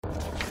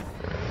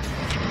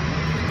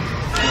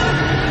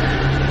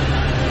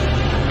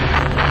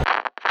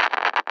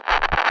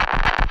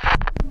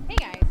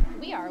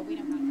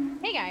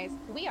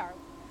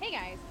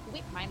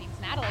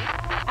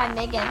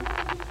Megan.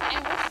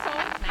 And we're so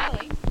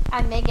Natalie.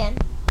 I'm Megan.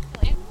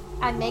 And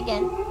I'm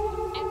Megan.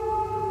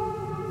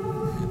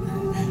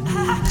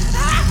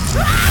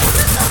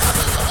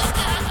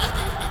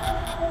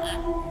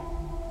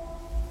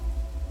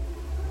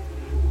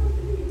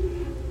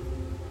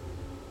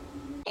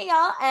 Hey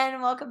y'all,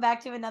 and welcome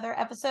back to another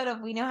episode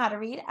of We Know How to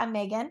Read. I'm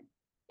Megan.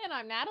 And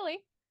I'm Natalie.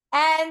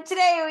 And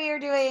today we are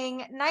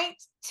doing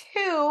night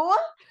 2.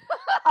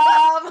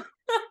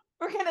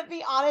 We're gonna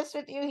be honest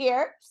with you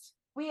here.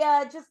 We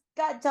just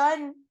got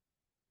done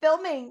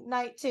filming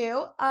night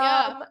 2.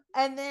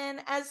 And then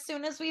as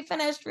soon as we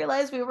finished,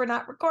 realized we were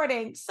not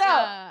recording. So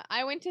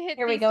I went to hit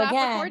here the we go stop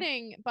again.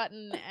 recording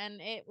button, and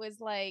it was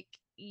like,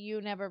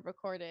 you never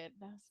recorded.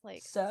 I was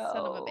like, son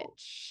of a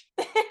bitch.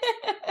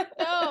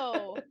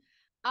 So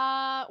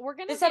we're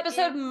gonna this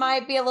episode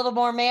might be a little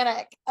more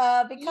manic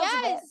because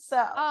of it.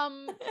 So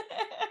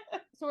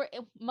so we're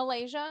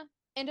Malaysia,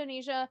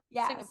 Indonesia,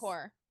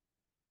 Singapore.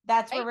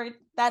 That's right?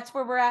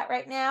 where we're at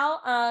right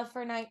now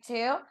for night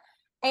 2.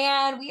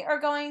 And we are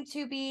going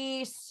to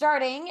be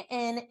starting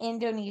in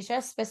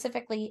Indonesia,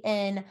 specifically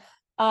in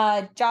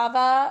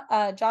Java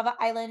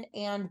Island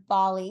and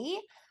Bali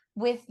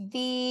with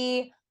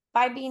the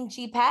Vibing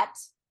G-Pet.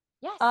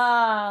 Yes.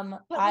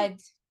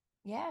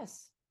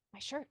 Yes. My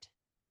shirt.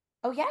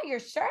 Oh yeah, your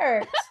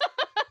shirt.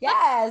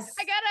 Yes.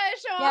 I gotta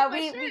show off my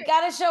shirt. We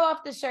gotta show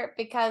off the shirt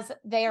because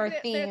they are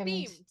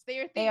themed.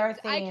 They are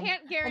themed. I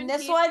can't guarantee. And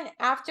this one,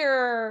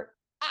 after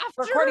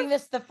recording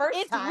this the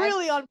first time, it's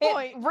really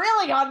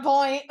on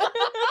point.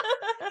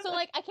 So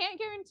like, I can't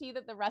guarantee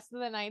that the rest of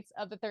the nights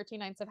of the 13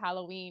 Nights of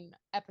Halloween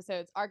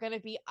episodes are going to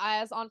be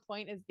as on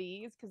point as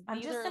these, because I'm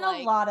these just are in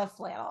like, a lot of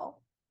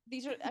flannel.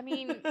 These are, I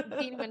mean,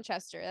 Dean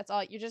Winchester. That's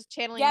all. You're just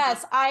channeling.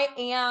 Yes, Dean. I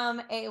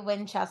am a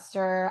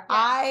Winchester. Yes.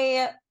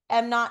 I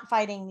am not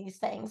fighting these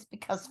things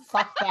because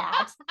fuck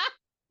that.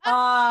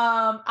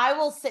 I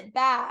will sit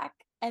back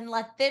and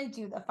let them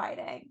do the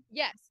fighting.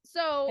 Yes.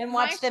 So and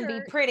watch them be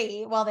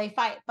pretty while they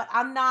fight, but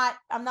I'm not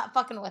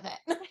fucking with it.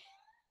 My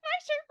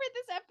shirt for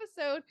this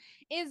episode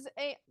is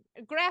a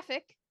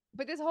graphic,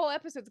 but this whole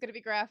episode's going to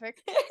be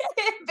graphic.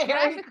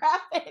 Very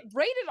graphic.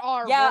 Rated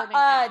R.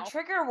 Yeah,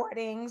 trigger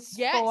warnings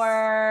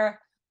for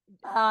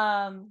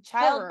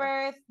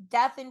childbirth,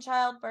 death in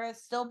childbirth,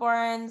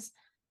 stillborns,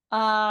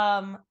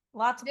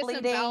 lots of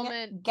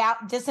bleeding,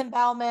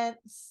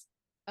 disembowelments,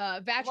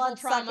 vaginal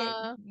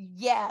trauma.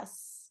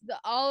 Yes.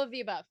 All of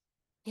the above.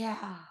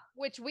 Yeah.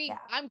 Which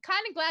I'm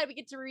kind of glad we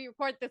get to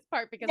re-record this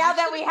part, because now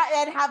that we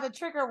have a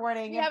trigger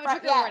warning. We have a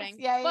trigger warning.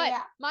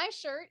 Yeah. My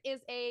shirt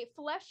is a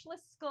fleshless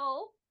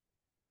skull.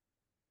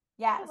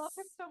 Yes. I love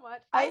him so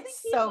much. I think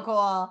he's so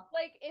cool.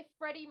 Like if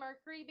Freddie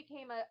Mercury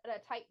became a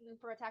Titan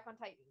for Attack on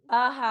Titan.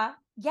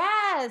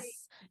 Yes.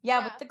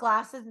 Yeah, with the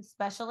glasses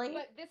especially.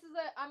 But this is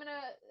I'm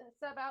gonna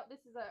sub out. This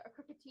is a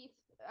Crooked Teeth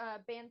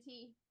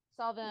Banty.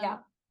 Saw them. Yeah.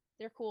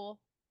 They're cool.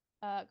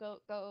 Go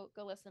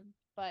listen.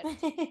 But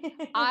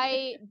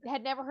I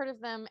had never heard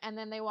of them, and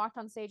then they walked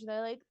on stage and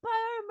they're like, buy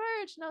our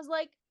merch, and I was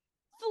like,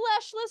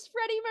 fleshless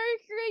Freddie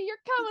Mercury, you're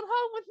coming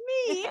home with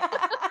me.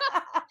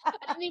 I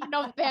didn't even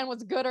know the band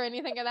was good or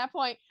anything at that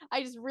point.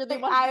 I just really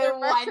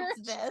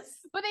wanted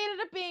this. But they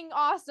ended up being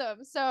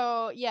awesome.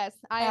 So yes,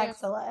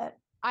 excellent.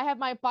 I have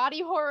my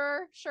body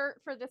horror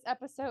shirt for this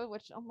episode,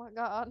 which, oh my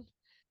god,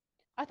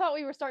 I thought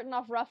we were starting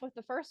off rough with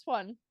the first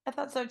one. I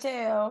thought so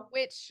too.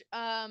 Which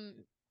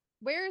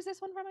where is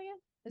this one from again?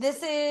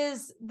 This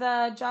is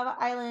the Java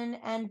Island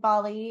and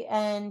Bali,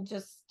 and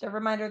just a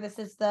reminder, this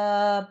is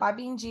the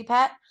Vibing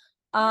G-Pet.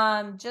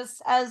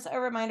 Just as a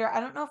reminder, I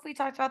don't know if we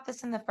talked about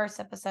this in the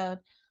first episode,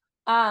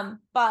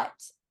 but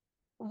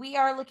we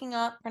are looking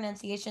up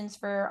pronunciations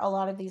for a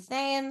lot of these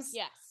names.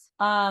 Yes.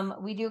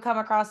 We do come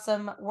across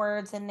some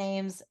words and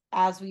names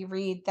as we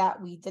read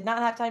that we did not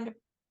have time to,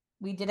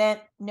 we didn't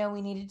know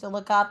we needed to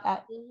look up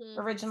at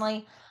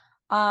originally.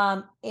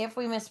 If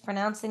we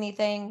mispronounce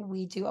anything,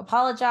 we do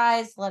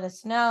apologize. Let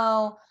us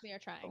know.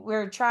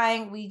 We're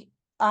trying. We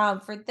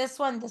for this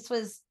one, this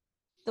was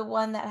the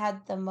one that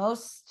had the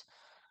most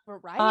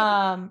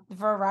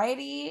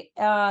variety.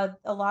 A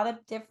lot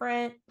of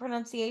different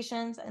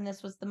pronunciations, and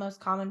this was the most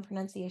common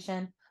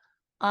pronunciation.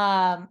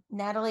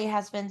 Natalie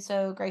has been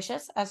so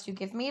gracious as to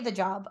give me the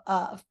job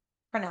of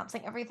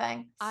pronouncing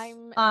everything.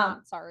 I'm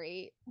not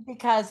sorry,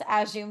 because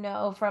as you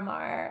know from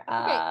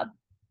our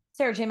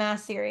Sarah J.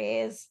 Maas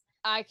series,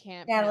 I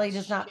can't. Natalie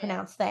does not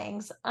pronounce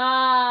things.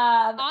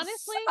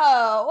 Honestly,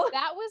 so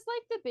that was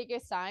like the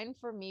biggest sign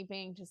for me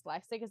being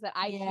dyslexic, is that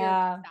I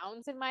hear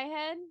sounds in my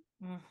head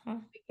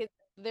because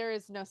there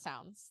is no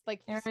sounds.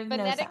 Like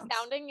phonetic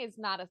sounding is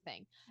not a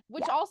thing,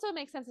 which also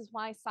makes sense, is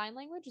why sign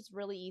language is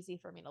really easy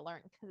for me to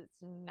learn, because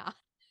it's not.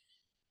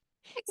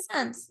 Makes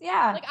sense.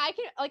 Yeah.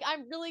 Like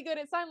I'm really good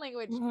at sign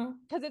language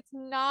because it's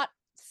not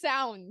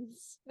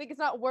sounds. Like it's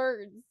not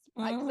words.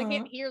 Because I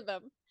can't hear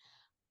them.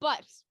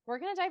 But we're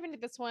going to dive into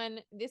this one.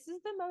 This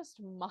is the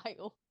most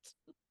mild.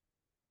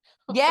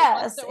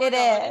 Yes, it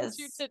is.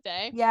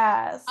 Today.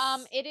 Yes.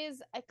 It is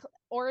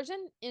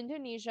origin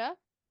Indonesia.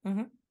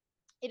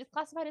 It is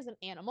classified as an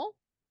animal.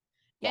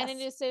 and it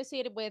Yes. is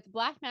associated with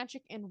black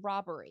magic and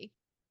robbery.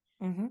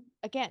 Mm-hmm.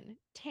 Again,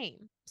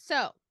 tame.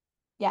 So,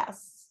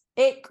 Yes.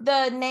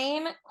 The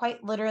name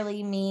quite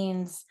literally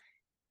means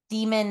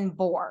demon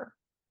boar.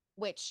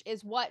 which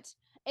is what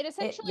it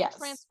essentially Yes.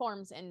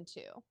 transforms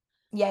into.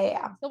 Yeah,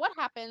 yeah. So what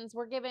happens?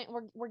 We're giving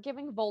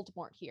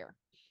Voldemort here.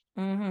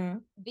 Mm-hmm.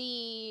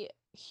 The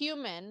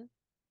human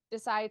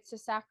decides to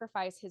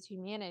sacrifice his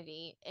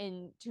humanity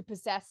and to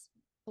possess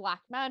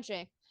black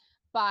magic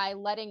by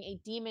letting a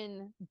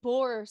demon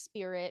boar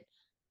spirit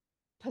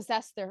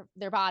possess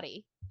their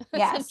body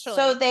Yes. So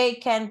essentially. they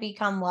can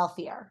become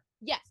wealthier.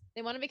 Yes,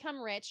 they want to become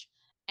rich,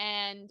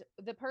 and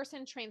the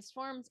person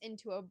transforms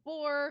into a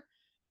boar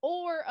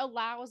or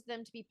allows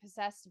them to be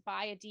possessed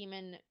by a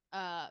demon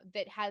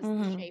that has the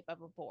Mm-hmm. shape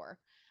of a boar.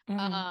 Mm-hmm.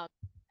 Um,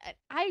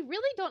 I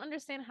really don't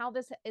understand how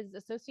this is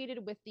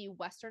associated with the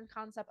Western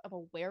concept of a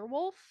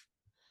werewolf,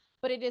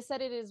 but it is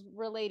said it is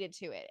related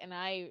to it, and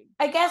I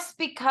guess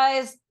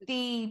because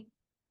the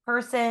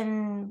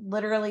person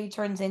literally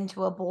turns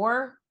into a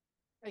boar.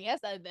 I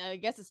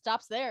guess it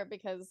stops there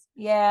because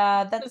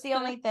Yeah, that's the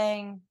only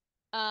thing.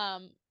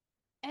 um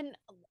and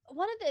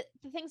one of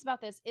the things about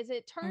this is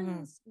it Mm-hmm.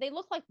 turns they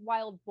look like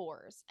wild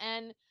boars,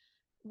 and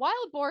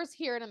wild boars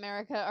here in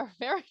America are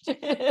very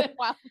different than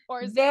wild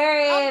boars around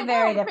Very, the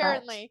very world, different.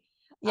 apparently.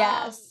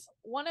 Yes.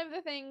 One of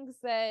the things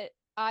that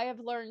I have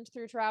learned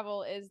through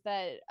travel is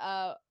that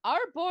our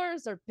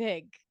boars are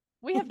big.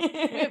 We have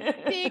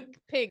big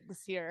pigs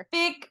here.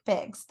 Big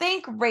pigs.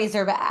 Think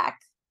Razorback.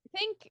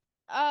 Think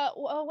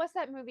what's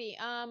that movie?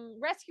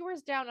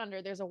 Rescuers Down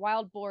Under. There's a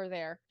wild boar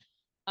there.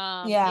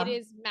 It Yeah.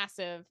 is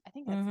massive. I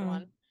think that's the Mm-hmm.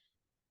 one.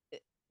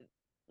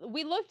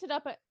 We looked it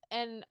up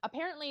and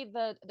apparently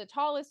the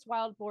tallest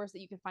wild boars that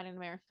you can find in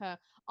America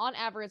on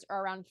average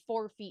are around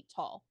 4 feet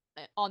tall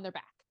on their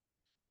back.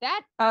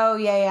 That Oh,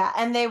 yeah, yeah.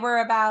 And they were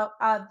about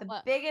the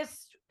uh,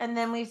 biggest, and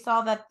then we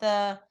saw that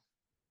the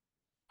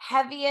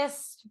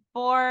heaviest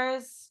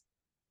boars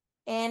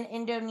in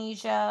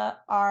Indonesia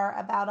are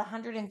about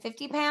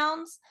 150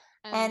 pounds.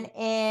 and And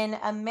in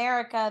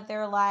America,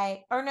 they're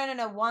like, or no, no,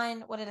 no,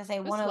 what did I say?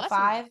 it was less than that.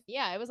 105?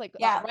 Yeah, it was like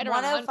Yeah, right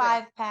around 100.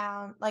 105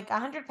 pound, like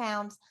 100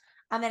 pounds.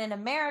 And then in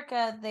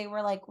America, they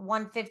were like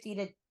 150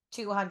 to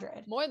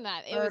 200. More than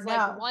that. It Or was like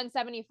no,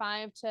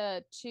 175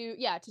 to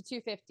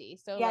 250.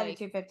 So yeah, the like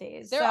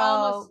 250s. they're So,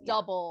 almost yeah,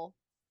 double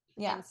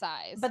yeah. in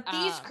size. But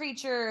these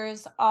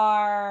creatures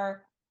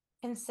are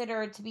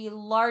considered to be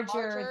larger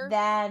Larger.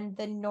 than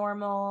the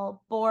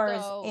normal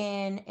boars So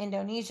in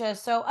Indonesia.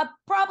 So,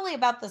 probably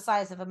about the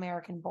size of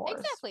American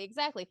boars.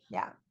 exactly.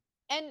 Yeah.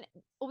 And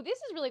this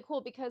is really cool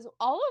because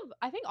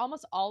I think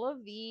almost all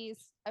of these,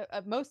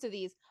 most of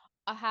these,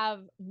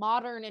 have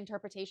modern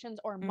interpretations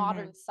or Hmm.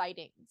 modern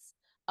sightings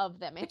of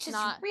them. Which It's is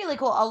not really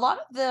cool. A lot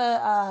of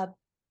the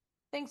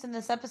things in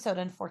this episode,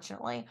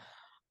 unfortunately,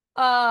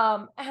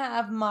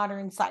 have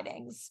modern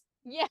sightings.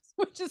 yes,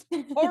 which is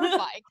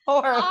horrifying.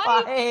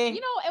 Horrifying.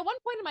 At one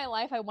point in my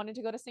life, I wanted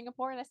to go to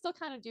Singapore, and I still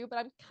kind of do, but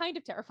I'm kind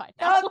of terrified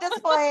now. Oh, at this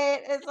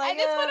point, it's like, At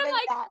this point, I'm maybe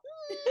like, that.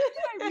 do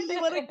I really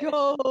want to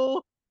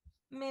go?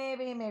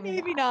 Maybe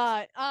Maybe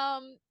not.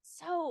 not.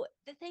 So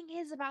the thing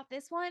is about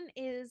this one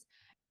is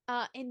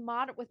in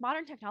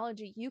modern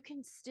technology, you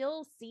can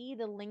still see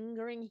the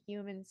lingering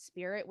human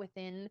spirit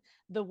within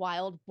the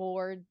wild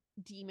boar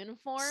demon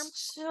form,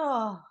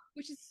 Sure.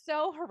 which is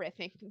so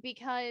horrific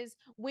because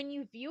when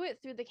you view it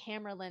through the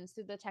camera lens,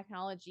 through the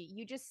technology,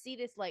 you just see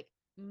this like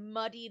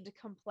muddied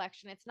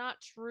complexion. It's not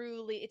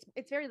truly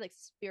it's very like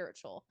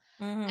spiritual.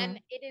 And Hmm.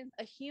 it is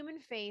a human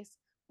face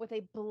with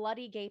a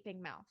bloody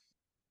gaping mouth,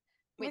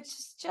 Which which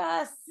is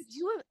just,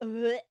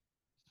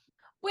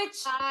 which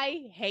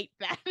I hate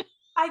that.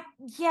 I,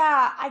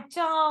 yeah, I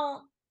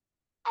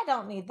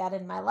don't need that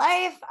in my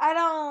life. I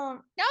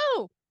don't,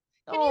 No.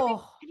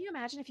 oh. Can you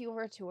imagine if you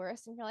were a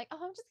tourist and you're like, "Oh,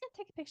 I'm just gonna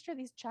take a picture of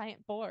these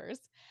giant boars,"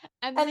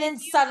 and And then then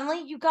you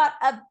suddenly you got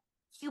a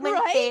human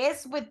right?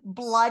 face with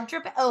blood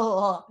dripping.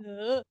 Oh,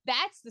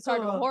 That's the start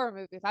of a oh. horror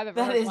movie if I've ever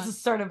That heard is one. the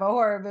sort of a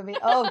horror movie.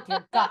 Oh,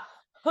 dear God.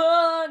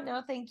 Oh,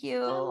 no, thank you.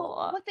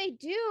 So what they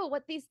do,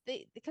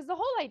 because the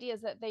whole idea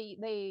is that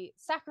they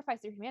sacrifice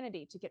their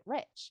humanity to get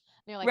rich.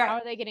 And you're like, how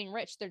Right. are they getting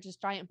rich? They're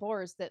just giant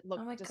boars that look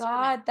Oh my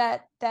discerning, God.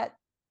 That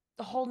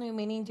the whole new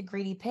meaning to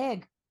greedy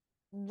pig.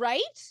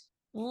 right?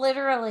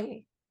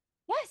 Literally.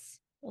 Yes.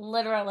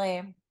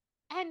 Literally.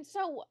 And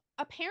so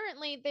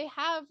apparently they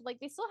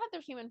still have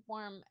their human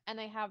form and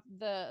they have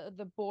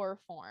the boar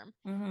form.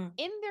 Hmm.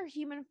 In their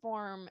human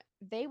form,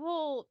 they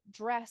will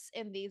dress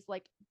in these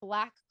like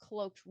black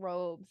cloaked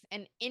robes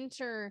and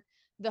enter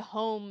the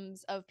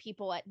homes of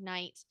people at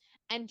night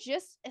and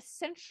just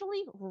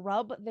essentially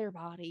rub their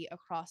body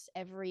across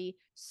every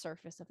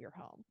surface of your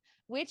home,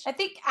 which I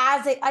think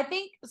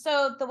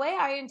so. The way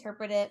I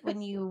interpret it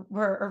when you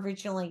were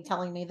originally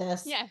telling me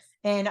this yes.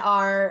 in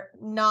our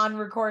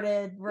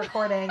non-recorded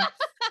recording,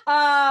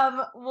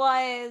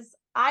 was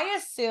I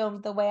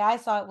assumed the way I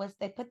saw it was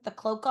they put the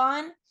cloak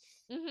on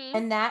Mhm.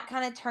 and that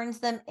kind of turns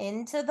them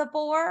into the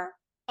boar.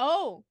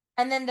 Oh,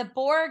 And then the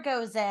boar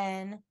goes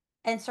in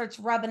and starts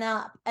rubbing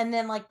up, and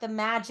then like the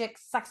magic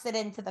sucks it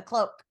into the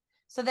cloak.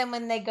 So then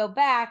when they go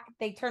back,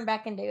 they turn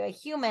back into a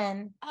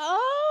human. That's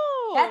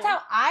Oh, how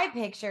I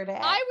pictured it.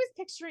 I was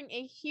picturing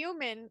a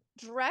human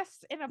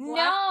dressed in a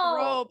black No,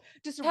 robe,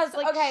 just because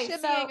like okay,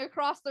 shimmying so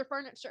across their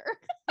furniture.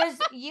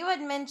 because you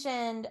had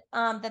mentioned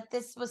that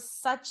this was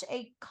such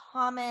a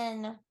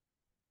common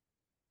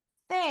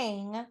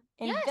thing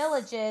in Yes.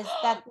 villages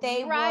that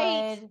they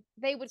Right. would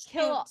They would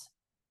kill. shoot.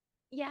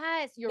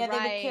 Yes, you're Yeah, they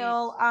would right.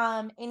 kill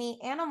any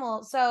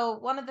animal. So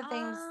one of the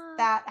things Ah,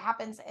 that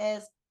happens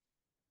is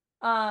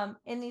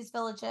in these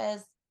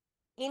villages,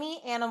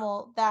 any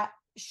animal that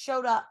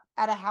showed up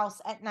at a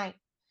house at night,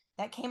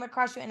 that came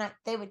across you at night,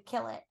 they would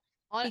kill it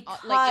on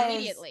like because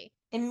immediately.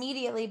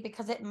 immediately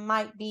because it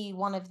might be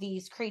one of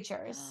these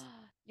creatures.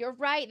 You're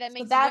right. That So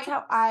makes that's way.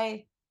 how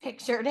I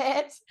pictured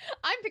it.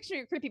 I'm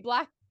picturing a creepy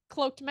black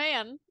cloaked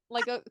man,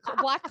 like a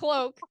black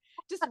cloak,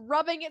 just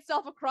rubbing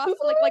itself across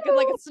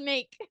like a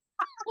snake,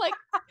 like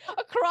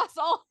across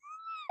all.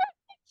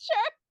 Sure.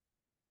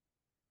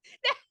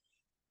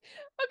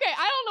 Okay,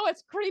 I don't know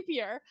what's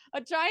creepier.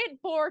 A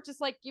giant boar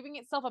just like giving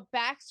itself a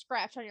back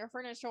scratch on your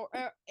furniture,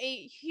 or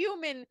a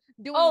human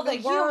Oh, doing the the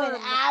human,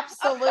 worm.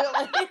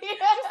 absolutely.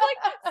 Just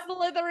like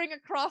slithering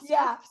across your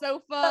Yeah. But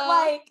sofa,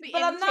 like, the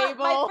but end I'm not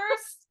my table.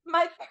 first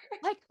my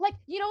Like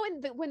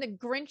when the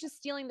Grinch is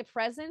stealing the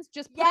presents,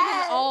 just put it in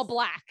yes. all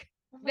black.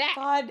 Oh my That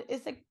god,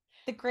 is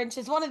the Grinch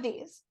is one of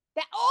these.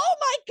 that oh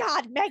my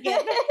god, Megan.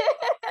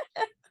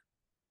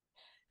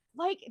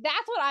 Like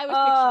that's what I was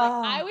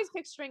picturing. I Oh, was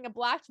picturing a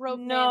black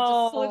robed man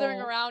just slithering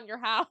no. around your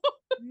house.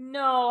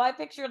 No, I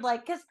pictured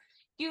like because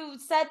you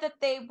said that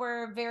they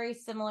were very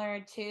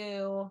similar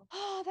to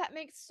Oh, that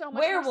makes so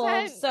much more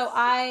werewolves, so sense.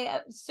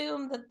 I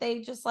assume that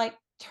they just like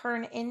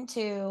turn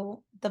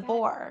into the That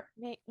boar.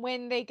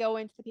 when they go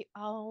into the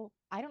oh,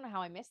 I don't know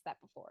how I missed that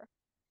before.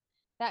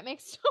 That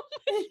makes so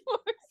much more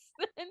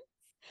sense.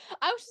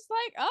 I was just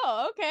like,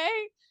 "Oh,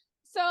 okay."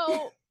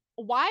 So,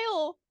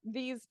 while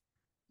these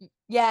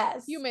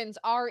Yes. humans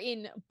are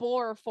in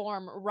boar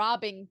form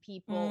robbing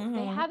people,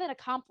 they Mhm. have an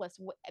accomplice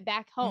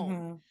back home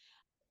Mhm.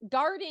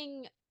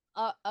 guarding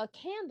a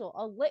candle,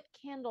 a lit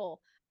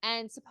candle,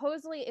 and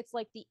supposedly it's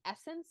like the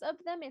essence of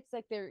them. It's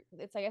like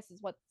it's I guess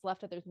is what's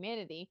left of their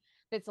humanity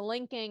that's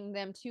linking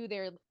them to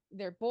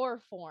their boar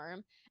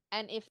form.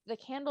 And if the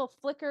candle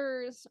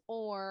flickers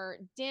or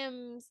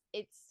dims,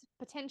 it's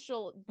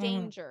potential Mhm.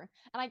 danger.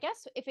 And I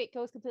guess if it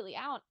goes completely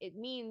out, it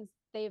means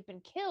they've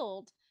been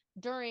killed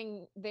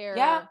during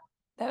Yeah, their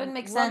that would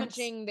make sense.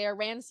 rummaging, their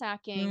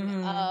ransacking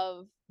Mhm.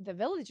 of the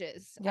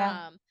villages.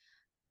 Yeah.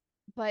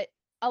 But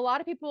a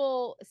lot of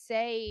people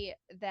say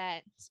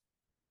that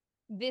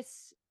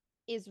this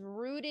is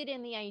rooted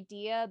in the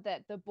idea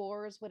that the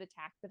boars would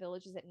attack the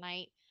villages at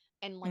night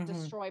and like Mhm.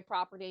 destroy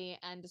property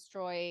and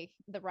destroy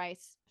the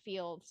rice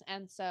fields.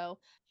 And so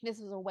this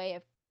was a way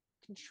of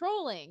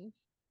controlling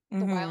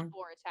the wild Mhm.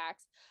 boar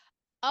attacks.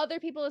 Other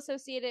people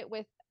associate it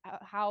with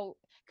how,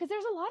 because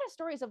there's a lot of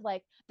stories of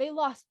like they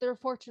lost their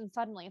fortune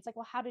suddenly. It's like,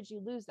 well, how did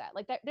you lose that?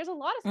 Like there's a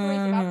lot of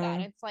stories about that.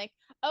 Mhm. It's like,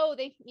 oh,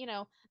 they,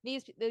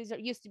 these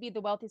used to be the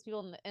wealthiest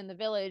people in the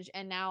village,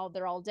 and now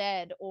they're all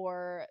dead,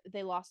 or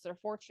they lost their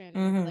fortune. And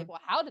it's like, Mhm.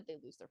 well, how did they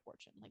lose their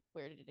fortune? Like,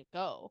 where did it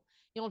go?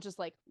 You don't just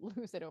like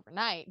lose it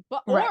overnight,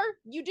 but or Right.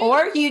 you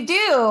Or do, you do.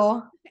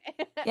 or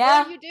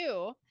Yeah, you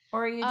do.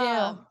 or you do.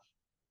 Um,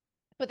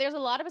 but there's a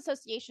lot of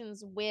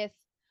associations with,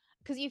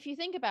 because if you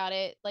think about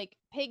it, like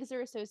pigs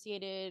are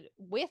associated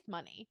with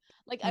money.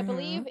 Like I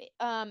believe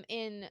Mhm.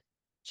 in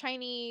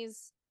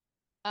Chinese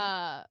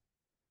uh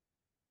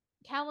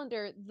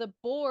calendar, the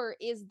boar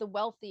is the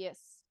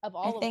wealthiest of I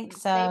all of them think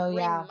because they so, bring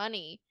yeah.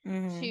 money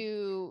Mhm.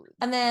 to.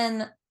 And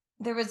then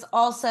there was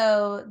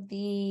also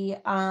the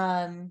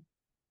I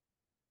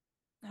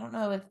don't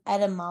know if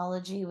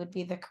etymology would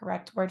be the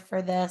correct word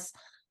for this,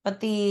 but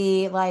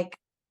the like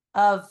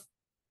of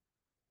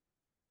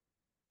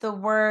the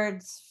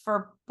words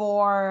for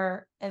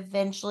boar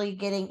eventually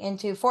getting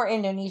into for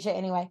Indonesia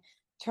anyway,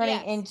 turning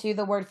Yes, into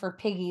the word for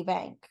piggy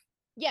bank.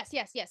 yes.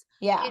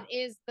 Yeah. It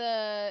is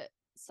the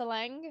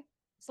slangan,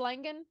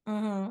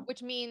 Mhm.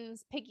 which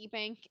means piggy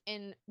bank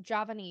in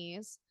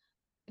Javanese.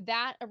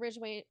 That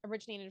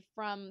originated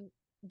from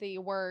the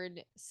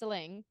word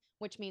siling,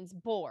 which means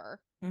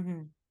boar.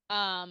 Mhm.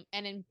 And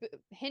in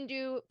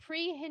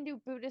pre-Hindu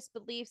Buddhist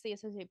beliefs, they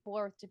associate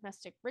boar with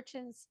domestic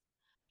riches,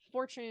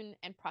 fortune,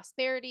 and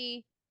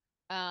prosperity.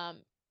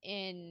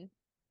 In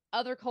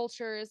other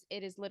cultures,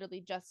 it is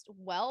literally just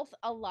wealth.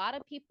 A lot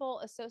of people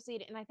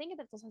associate it, and I think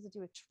that this has to do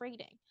with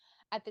trading.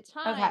 At the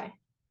time,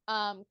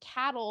 Okay.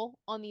 cattle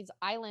on these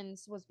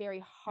islands was very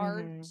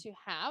hard Mhm. to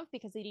have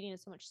because they needed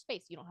so much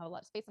space. You don't have a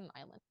lot of space on an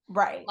island. A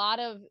Right. lot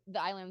of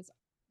the islands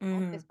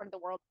on this Mhm. part of the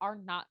world are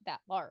not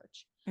that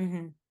large.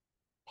 Mhm.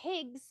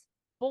 Pigs,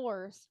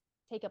 boars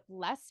take up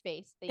less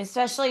space.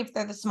 Especially if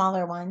they're the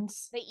smaller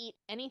ones. They eat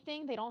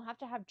anything. They don't have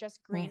to have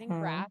just green and Mhm.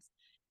 grass,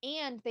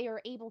 and they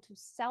are able to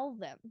sell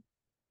them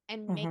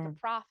and make a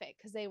profit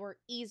because they were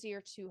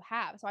easier to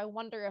have. So I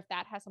wonder if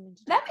that has something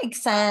to do That with it.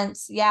 makes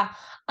sense. Yeah.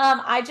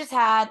 I just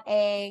had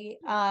a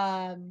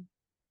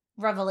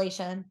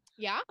revelation.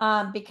 Yeah.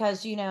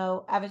 Because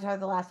Avatar: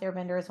 The Last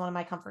Airbender is one of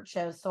my comfort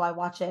shows, so I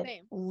watch it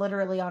Same.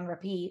 literally on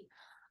repeat.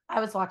 I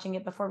was watching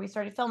it before we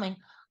started filming.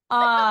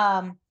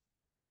 But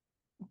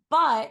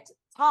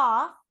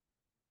Toph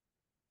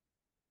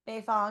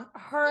Beifong,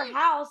 her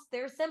house,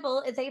 their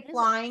symbol is a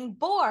flying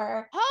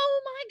boar.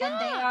 Oh my And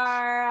they gosh.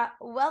 are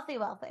wealthy.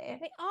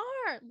 They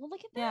are. Well, look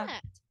at Yeah.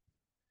 that.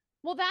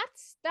 Well, that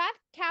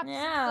caps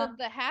Yeah.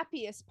 the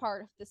happiest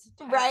part of this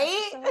entire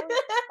Right? episode.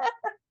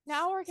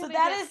 Now we're So gonna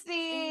that get is into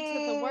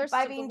the the worst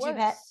By of the Being Too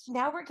Pet. worst.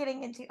 Now we're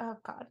getting into oh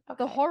god. The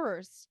Okay.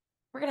 horrors.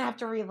 We're gonna have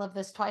to relive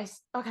this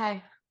twice.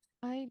 Okay.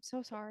 I'm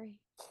so sorry.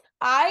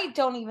 I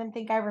don't even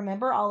think I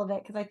remember all of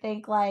it because I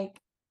think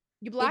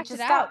You blacked it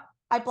out.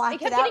 I blacked it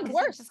kept out getting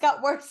because it worse. just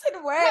got worse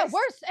and worse. Yeah,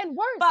 worse and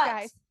worse, But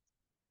guys.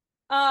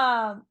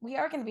 we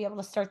are gonna be able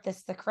to start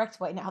this the correct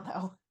way now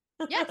though.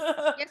 Yes.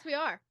 Yes, we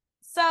are.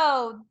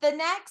 So the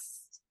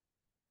next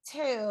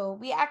two,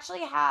 we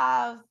actually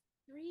have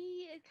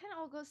 3. It kind of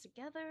all goes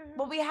together.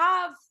 well, we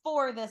have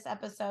 4 this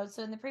episode.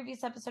 So in the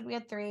previous episode we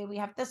had 3. We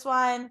have this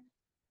one.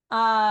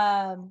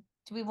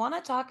 Do we want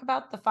to talk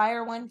about the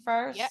fire one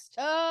first?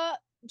 Yeah.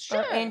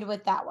 Sure. Or end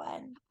with that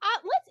one?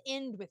 Let's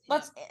end with him.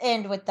 Let's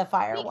end with the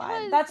fire one.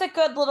 Because That's a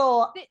good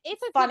little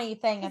it's a funny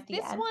thing at the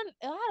this end. one,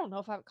 I don't know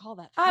if I would call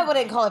that I funny.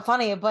 wouldn't call it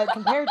funny, but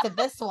compared to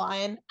this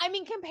one, I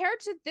mean, compared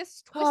to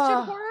this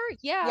twisted horror,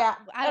 yeah.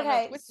 I don't know.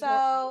 Okay, Twisted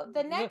horror. so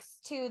the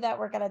next 2 that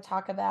we're going to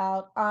talk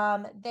about,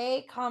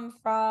 they come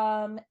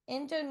from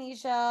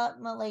Indonesia,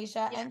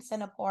 Malaysia, and Yes.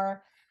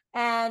 Singapore.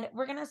 And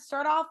we're going to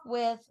start off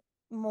with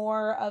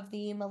more of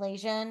the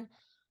Malaysian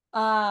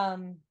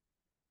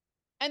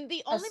and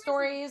the only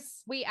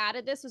stories. We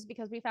added this was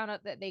because we found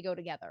out that they go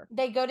together.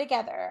 They go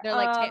together. They're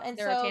like and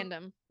they're a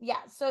tandem.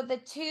 Yeah, so the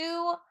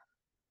 2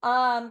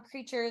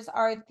 creatures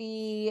are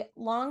the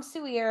long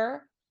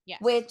suir, Yes.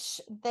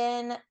 which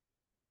then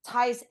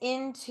ties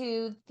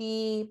into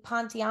the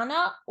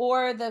Pontiana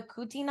or the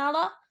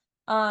Kutinala.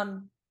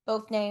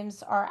 Both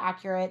names are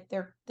accurate.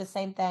 They're the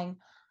same thing.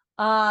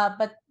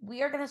 But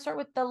we are going to start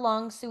with the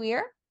long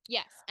suir.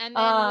 Yes, and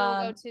then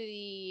we'll go to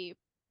the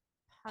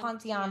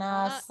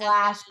Pontiana /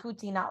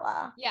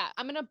 Kutinala. Yeah,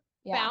 I'm going to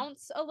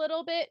bounce a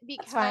little bit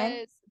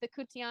because the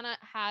Kutiana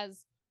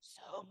has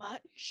so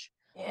much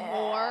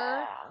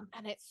more,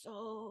 and it's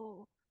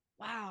so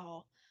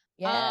wow.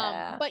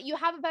 Yeah. But you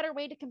have a better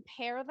way to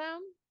compare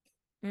them.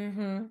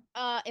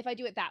 If I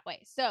do it that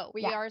way. So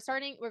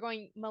we're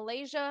going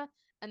Malaysia,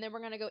 and then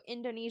we're gonna go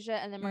Indonesia,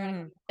 and then we're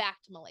gonna go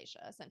back to Malaysia,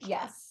 essentially.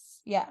 Yes.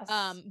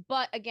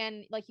 But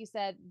again, like you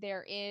said,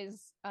 there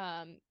is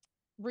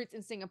roots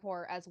in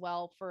Singapore as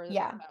well for a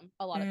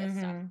lot of this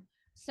stuff.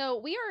 So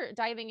we are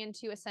diving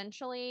into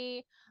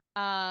essentially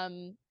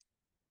vampire.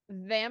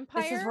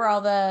 This is where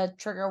all the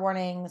trigger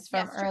warnings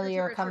from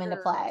earlier come into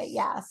play.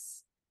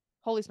 Yes.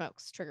 Holy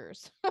smokes,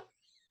 triggers.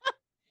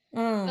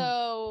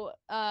 So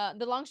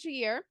the long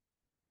year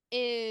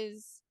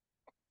is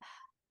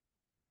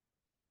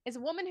a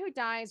woman who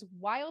dies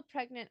while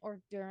pregnant or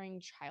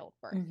during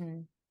childbirth.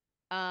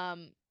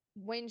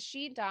 When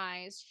she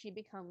dies, she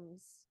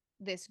becomes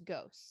this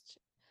ghost.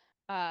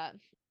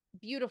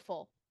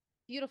 Beautiful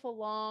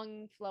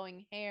long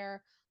flowing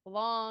hair,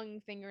 long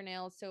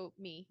fingernails, so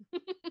me.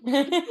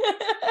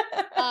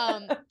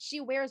 She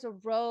wears a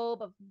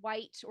robe of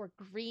white or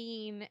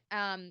green,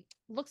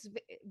 looks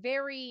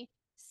very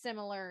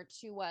similar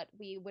to what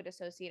we would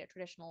associate a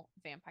traditional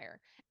vampire,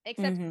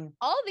 except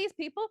all of these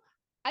people,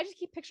 I just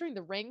keep picturing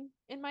The Ring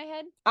in my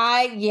head.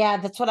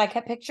 That's what I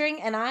kept picturing,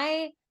 and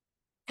I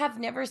have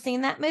never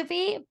seen that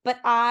movie, but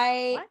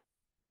I've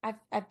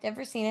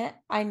never seen it.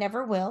 I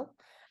never will,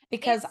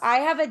 because I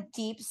have a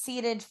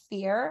deep-seated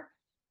fear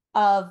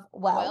of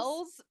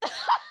wells.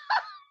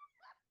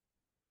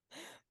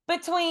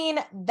 Between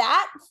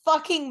that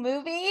fucking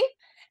movie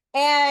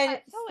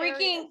and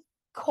freaking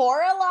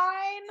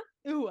Coraline.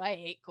 Ooh, I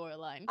hate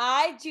Coraline.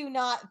 I do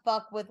not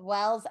fuck with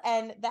wells,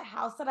 and the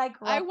house that I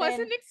grew up in. I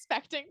wasn't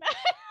expecting that.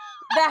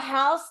 The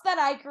house that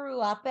I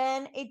grew up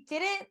in,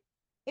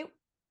 it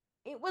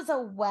was a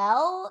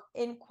well,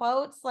 in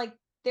quotes, like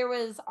there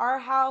was our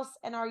house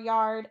and our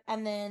yard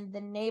and then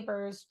the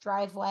neighbor's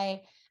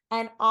driveway,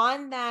 and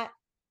on that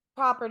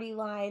property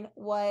line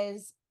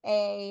was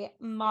a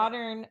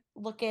modern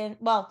looking,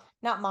 well,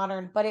 not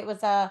modern, but it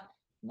was a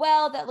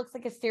well that looks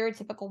like a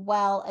stereotypical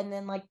well, and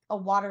then like a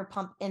water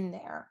pump in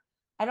there.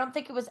 I don't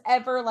think it was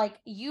ever like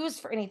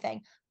used for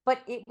anything, but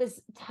it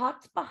was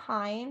tucked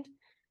behind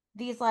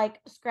these like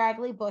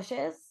scraggly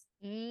bushes.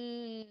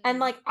 And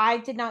like I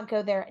did not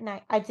go there at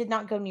night. I did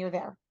not go near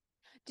there.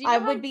 I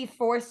would be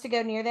forced to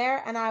go near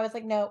there, and I was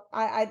like, no,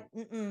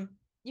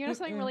 You know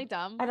something really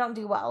dumb? I don't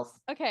do wells.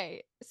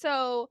 Okay,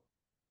 so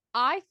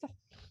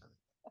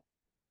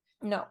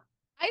no.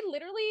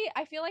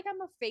 I feel like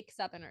I'm a fake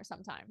Southerner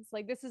sometimes.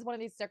 Like, this is one of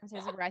these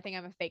circumstances where I think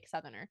I'm a fake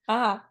Southerner.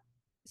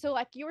 So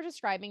like you were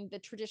describing the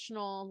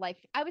traditional,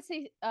 like I would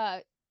say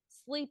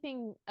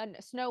sleeping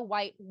Snow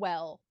White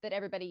well that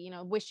everybody,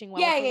 wishing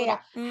well with Yeah, the yeah,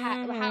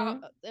 little yeah.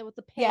 how with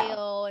the Yeah.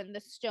 pail and the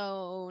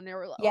stone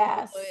or wood,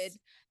 Yes.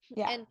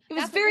 Yeah. and It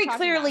was that's what they're very talking about.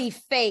 clearly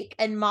fake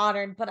and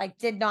modern, but I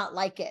did not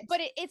like it. But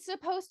it's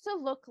supposed to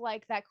look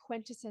like that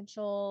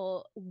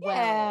quintessential well.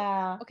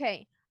 Yeah.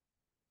 Okay,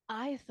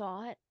 I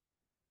thought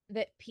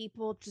that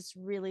people just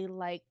really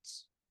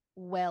liked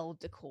well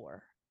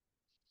decor.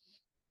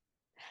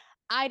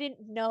 I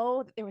didn't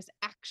know that there was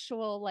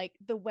actual like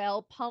the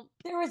well pump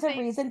There was a thing.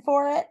 reason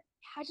for it.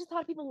 I just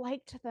thought people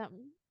liked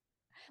them.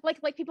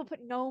 Like people put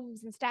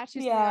gnomes and statues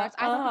in their Yeah. yards.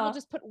 I thought people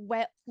just put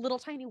little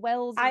tiny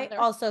wells in I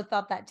there also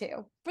thought that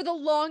too. for the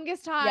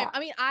longest time. Yeah. I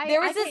mean,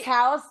 There I was this pay,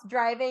 house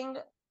driving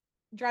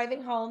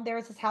home. There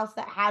was this house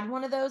that had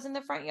one of those in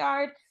the front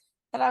yard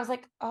that I was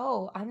like,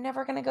 "Oh, I'm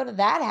never going to go to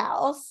that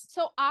house."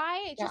 so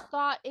I Yeah. just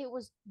thought it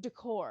was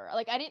decor.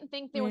 Like I didn't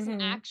think there was an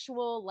Mhm.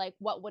 actual like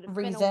what would have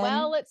been a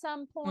well Reason. at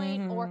some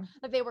point, or Mhm.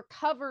 that they were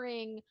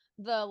covering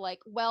the like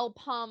well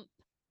pump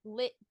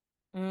lit.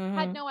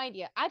 Had Mhm. no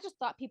idea. I just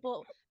thought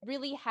people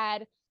really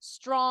had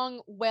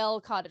strong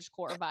well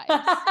cottagecore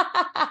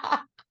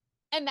vibes.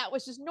 And that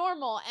was just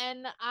normal,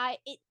 and I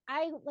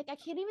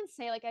can't even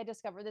say like I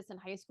discovered this in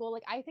high school.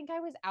 Like I think I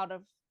was out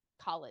of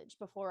college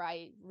before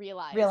I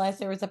realized Realized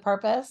there was a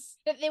purpose.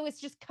 that it was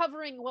just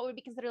covering what would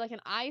be considered like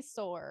an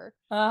eyesore,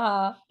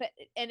 Uh-huh.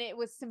 and it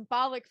was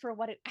symbolic for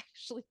what it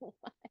actually was.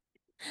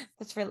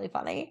 That's really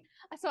funny.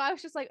 So I was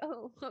just like,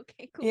 oh,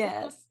 okay, cool.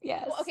 Yes,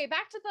 yes. Well, okay,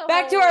 back to the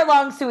Back to whole. our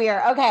long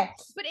suier. Okay.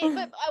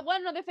 But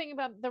one other thing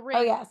about the Oh,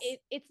 ring, yes.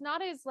 it's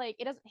not as like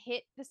it doesn't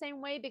hit the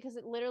same way because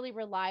it literally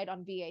relied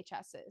on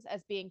VHSs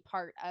as being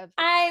part of the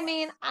I process.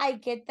 mean, I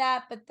get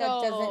that, but that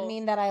doesn't So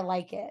mean that I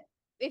like it.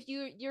 if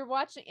you're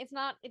watching, it's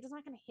not going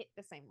to hit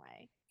the same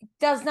way.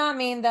 Does not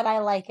mean that I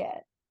like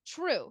it.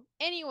 True.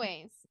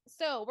 Anyways,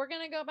 so we're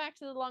gonna go back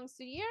to the long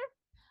suier.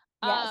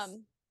 Yes.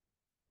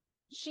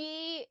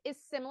 She is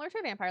similar to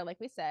a vampire,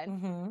 like we said,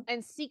 Mhm.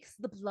 and seeks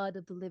the blood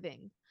of the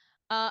living.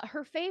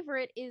 Her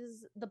favorite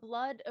is the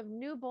blood of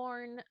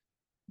newborn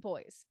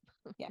boys.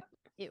 Yeah.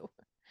 Ew.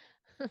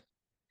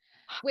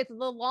 With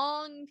the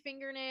long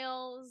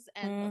fingernails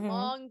and the Mhm.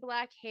 long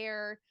black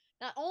hair.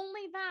 Not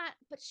only that,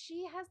 but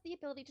she has the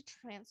ability to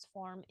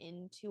transform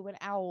into an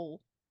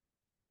owl.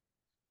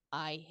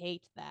 I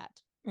hate that.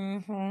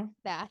 Mhm.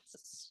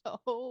 That's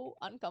so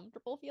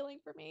uncomfortable feeling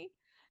for me.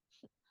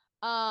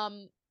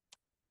 Um,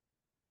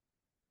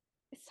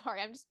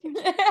 sorry, I'm just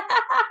picturing.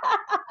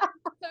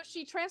 So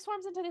she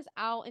transforms into this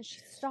owl and she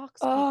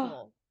stalks Oh.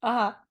 people.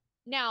 Uh-huh.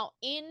 Now,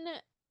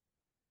 in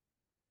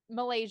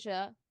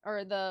Malaysia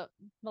or the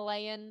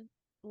Malayan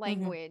Mhm.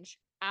 language,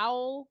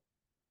 owl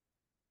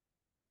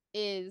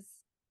is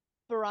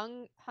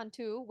burung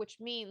hantu, which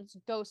means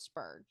ghost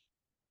bird.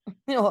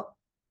 No,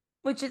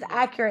 which is Yeah.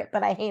 accurate,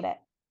 but I hate it.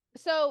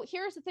 So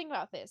here's the thing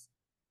about this.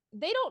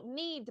 They don't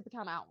need to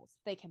become owls.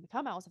 They can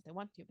become owls if they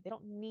want to, but they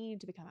don't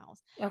need to become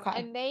owls. Okay.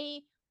 And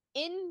they,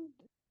 in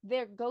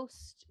their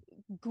ghost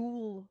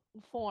ghoul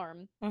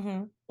form,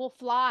 Mhm. will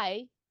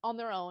fly on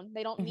their own.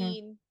 They don't Mhm.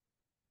 need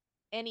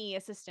any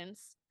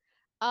assistance.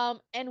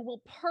 And will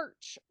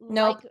perch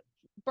Nope. like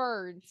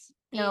birds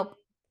in Nope.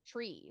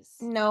 trees.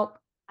 Nope.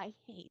 I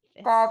hate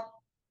this.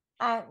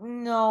 That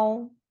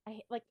no.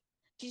 Like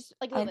just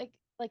like I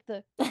like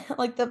the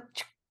like the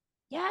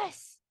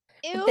yes.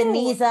 with the Ew.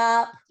 knees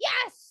up,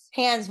 Yes.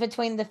 hands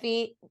between the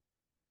feet.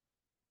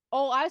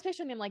 Oh, I was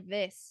picturing them like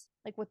this,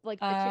 like with like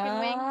the chicken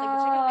wing, like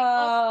the chicken wing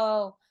look.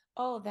 Oh.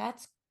 Oh,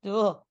 that's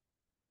ugh.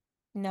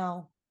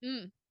 No.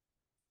 Mm,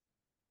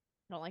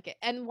 I don't like it.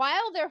 And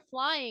while they're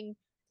flying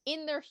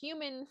in their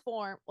human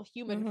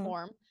Mhm.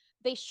 form,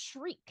 they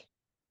shriek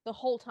the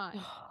whole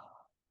time,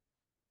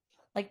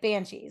 Like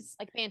banshees.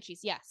 like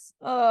banshees. Yes.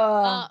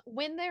 Ugh.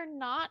 When they're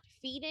not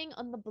feeding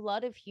on the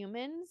blood of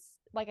humans,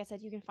 like I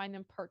said, you can find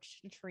them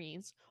perched in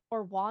trees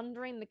or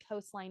wandering the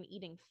coastline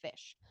eating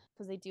fish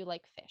because they do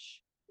like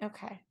fish.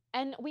 Okay.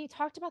 And we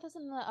talked about this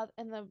in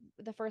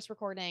the first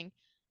recording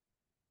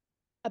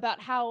about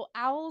how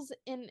owls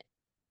in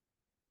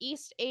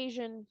East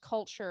Asian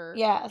culture,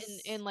 Yes.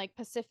 in like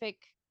Pacific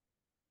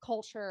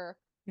culture,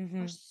 are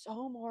Mhm.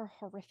 so more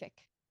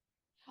horrific.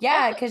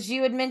 Yeah, Also, because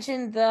you had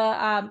mentioned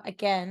the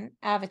again,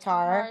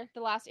 Avatar. Avatar,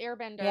 The Last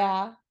Airbender,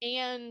 Yeah.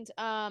 and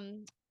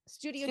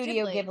Studio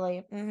Studio Ghibli.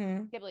 Ghibli.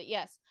 Mhm. Ghibli,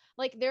 yes.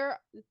 Like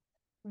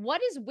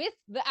what is with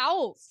the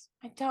owls?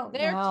 I don't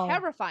They're know.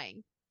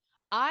 terrifying.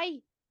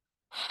 I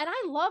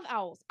love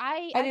owls.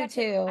 I do I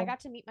too. got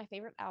to meet my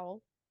favorite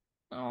owl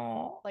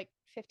Oh. like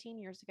 15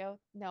 years ago.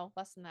 No,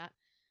 less than that.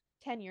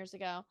 10 years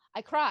ago.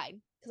 I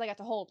cried because I got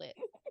to hold it.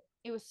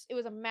 It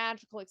was a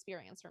magical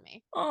experience for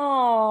me.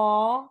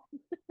 Oh.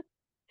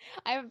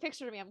 I have a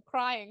picture of me. I'm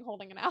crying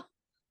holding an owl.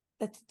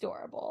 That's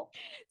adorable.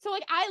 So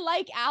like I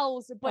like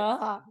owls, but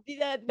But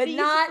these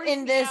not freak in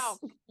me this, out.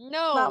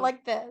 No, not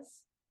like this.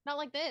 not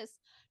like this.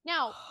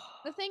 Now,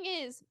 the thing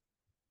is,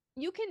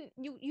 you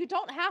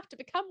don't have to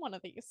become one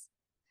of these.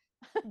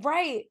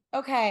 Right.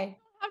 Okay. You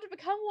don't have to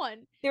become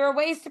one. There are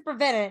ways to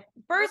prevent it.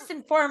 First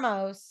and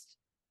foremost,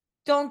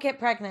 don't get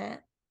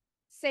pregnant.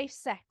 safe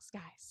sex,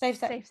 guys. Safe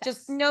sex.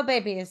 Just no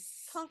babies.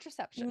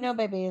 Contraception. No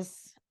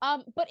babies.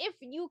 But if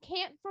you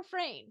can't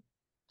refrain,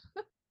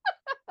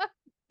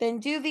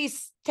 then take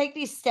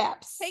these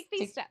steps. Take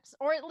these steps,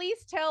 or at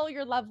least tell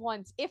your loved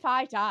ones, if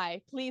I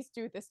die, please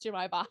do this to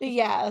my body.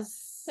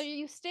 Yes. So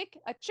you stick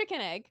a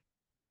chicken egg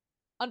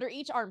under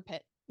each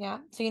armpit. Yeah.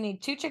 So you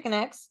need 2 chicken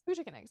eggs. 2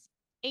 chicken eggs.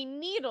 A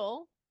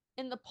needle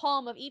in the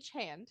palm of each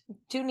hand.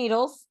 2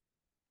 needles.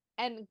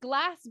 And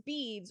glass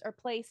beads are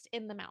placed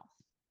in the mouth.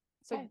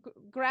 So okay.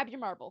 Grab your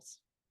marbles.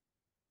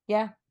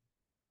 Yeah.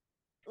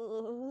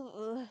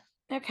 Ugh.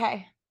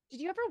 Okay.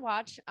 Did you ever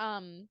watch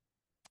The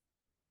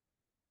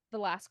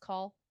Last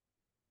Call?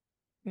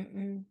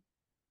 Mm-mm.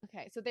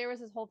 Okay, so there was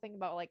this whole thing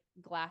about like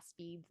glass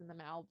beads in the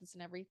mouths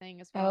and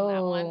everything as well.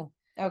 That one.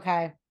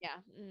 Okay. Yeah,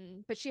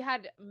 but she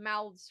had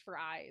mouths for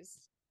eyes.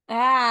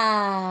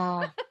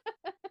 Ah.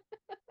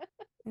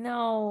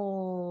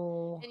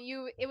 No. And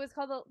it was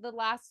called the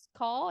Last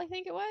Call, I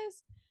think it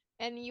was,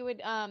 and you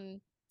would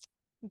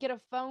get a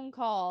phone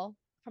call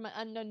from an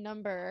unknown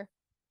number,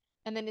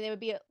 and then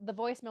the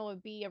voicemail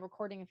would be a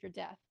recording of your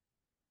death,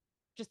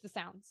 just the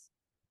sounds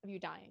of you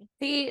dying.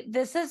 See,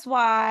 this is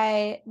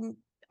why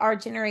our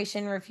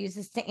generation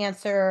refuses to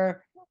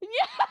answer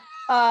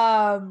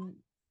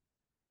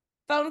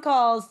phone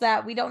calls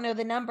that we don't know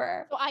the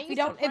number. So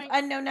if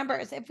unknown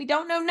numbers. If we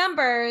don't know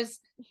numbers,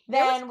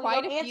 then we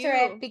don't answer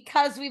it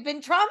because we've been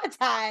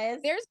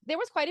traumatized. There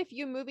was quite a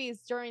few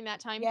movies during that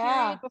time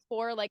period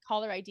before like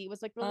caller ID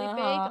was like really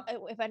big.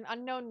 If an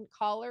unknown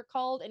caller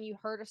called and you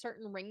heard a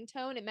certain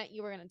ringtone, it meant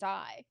you were gonna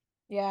die.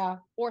 Yeah.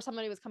 Or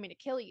somebody was coming to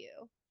kill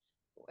you.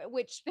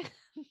 Which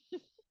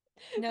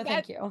no,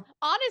 thank you.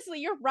 Honestly,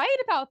 you're right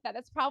about that.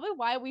 That's probably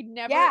why we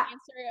never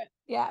answer it.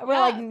 Yeah, we're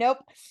like, nope.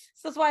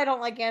 So that's why I don't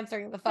like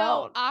answering the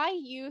phone. So I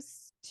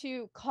used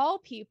to call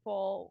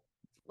people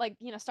like,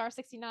 star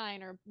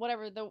 69 or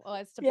whatever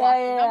was to block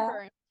the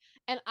number.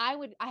 And I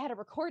had a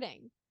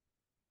recording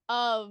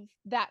of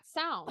that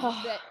sound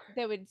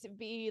that would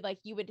be like,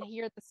 you would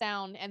hear the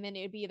sound and then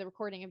it would be the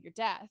recording of your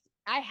death.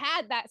 I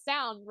had that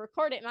sound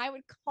recorded and I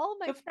would call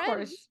my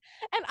friends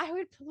and I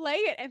would play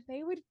it and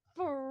they would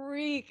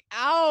freak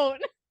out.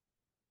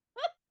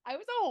 I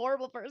was a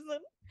horrible person.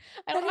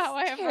 I don't know how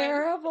I have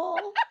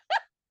terrible.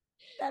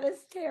 That is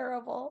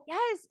terrible.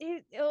 Yes.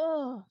 And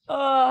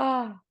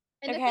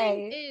the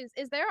thing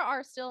is there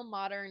are still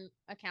modern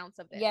accounts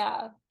of this.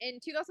 Yeah. In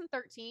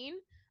 2013,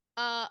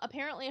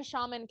 apparently a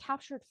shaman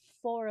captured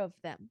 4 of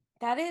them.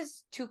 That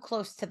is too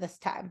close to this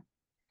time.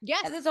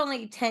 Yes. That is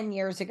only 10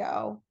 years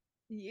ago.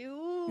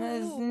 That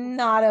is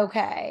not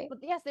okay. But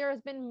yes, there has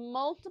been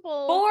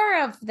multiple.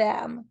 4 of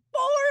them.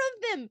 4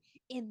 of them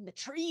in the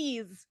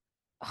trees.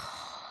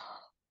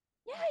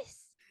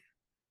 Yes.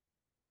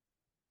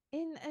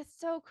 It's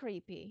so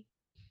creepy.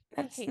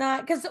 That's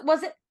not because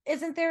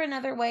isn't there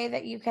another way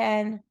that you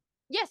can?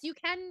 Yes, you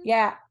can.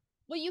 Yeah.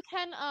 Well, you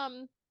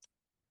can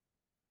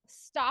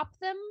stop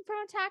them from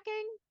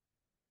attacking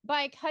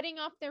by cutting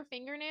off their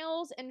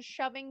fingernails and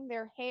shoving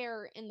their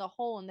hair in the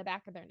hole in the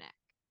back of their neck.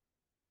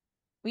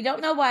 We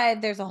don't know why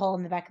there's a hole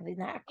in the back of the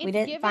neck. We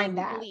didn't find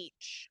that.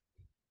 Bleach.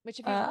 Which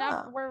if you've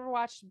never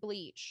watched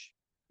Bleach.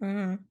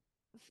 Mm-hmm.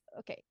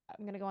 Okay,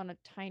 I'm gonna go on a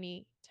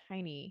tiny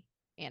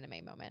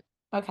anime moment.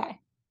 Okay.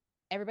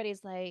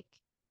 Everybody's like,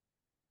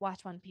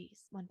 watch One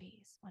Piece.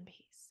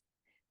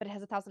 But it has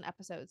 1,000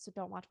 episodes, so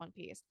don't watch One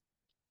Piece.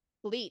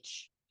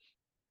 Bleach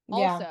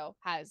also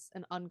has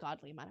an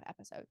ungodly amount of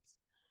episodes.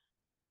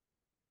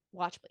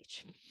 Watch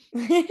Bleach.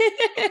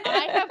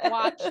 I have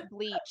watched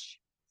Bleach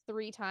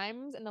 3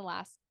 times in the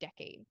last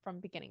decade from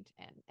beginning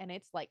to end, and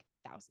it's like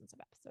thousands of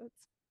episodes.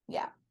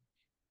 Yeah.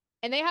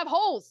 And they have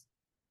holes.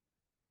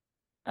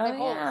 Oh,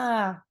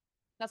 yeah.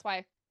 That's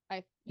why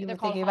you were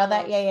thinking about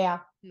that? Yeah.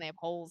 And they have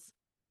holes.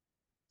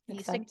 I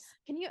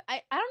don't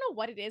know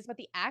what it is, but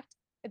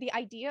the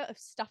idea of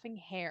stuffing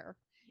hair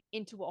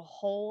into a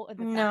hole in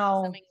the back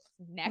of somebody's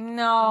neck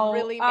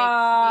really makes me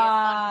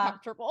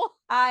uncomfortable.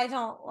 I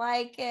don't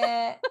like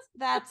it.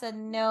 That's a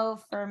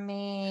no for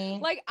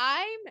me.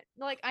 I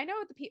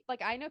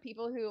know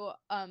people who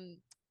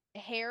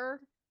hair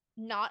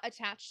not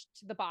attached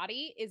to the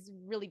body is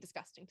really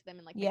disgusting to them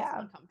and makes them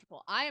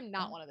uncomfortable. I am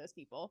not one of those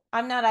people.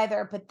 I'm not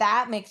either, but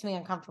that makes me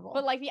uncomfortable.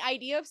 But the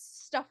idea of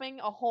stuffing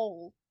a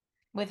hole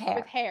with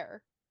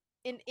hair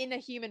in a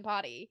human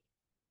body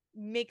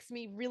makes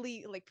me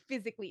really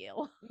physically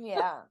ill.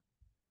 Yeah.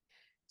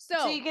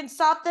 So you can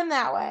stop them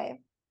that way.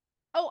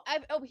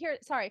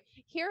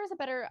 Here's a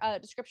better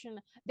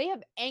description. They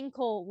have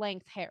ankle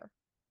length hair.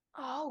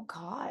 Oh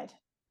God.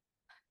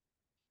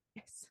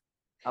 Yes.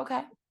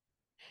 Okay.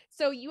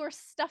 So you are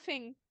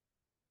stuffing.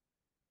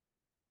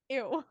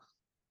 Ew.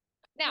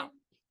 Now,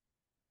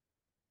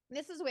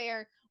 this is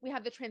where we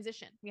have the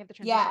transition.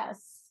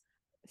 Yes.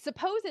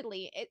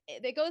 Supposedly,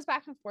 it goes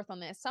back and forth on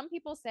this. Some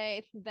people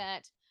say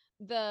that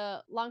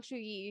the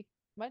Longshuyi,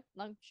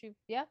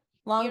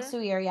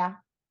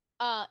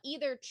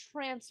 either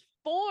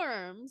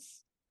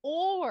transforms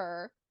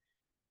or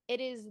it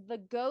is the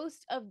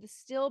ghost of the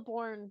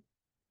stillborn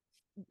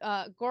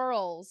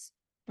girls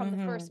from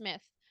the first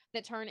myth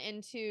that turn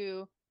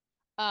into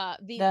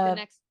the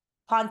next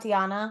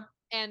Pontiana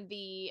and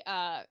the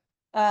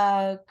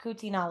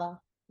Kutinala.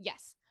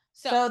 yes.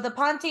 So the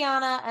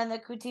Pontiana and the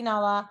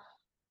Kutinala,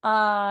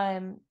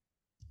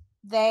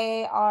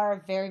 they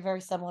are very,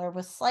 very similar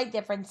with slight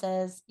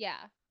differences. Yeah.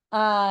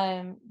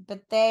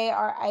 But they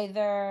are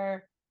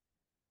either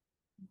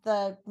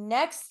the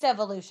next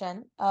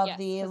evolution of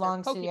the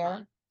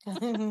Longseer.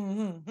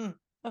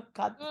 Oh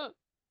God,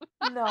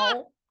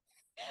 no,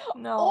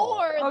 no.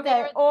 Or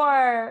Okay,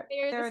 or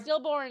they're the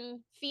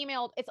stillborn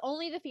female. It's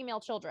only the female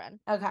children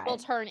will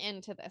turn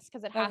into this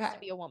because it has to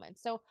be a woman.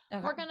 So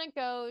we're gonna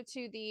go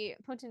to the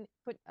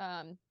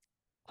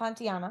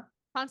Pontiana.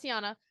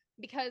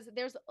 because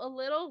there's a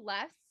little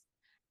less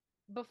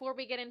before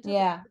we get into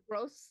the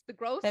gross. The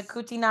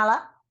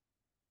Kutinala.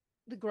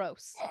 The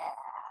gross.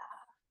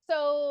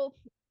 So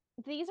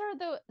these are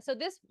so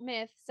this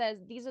myth says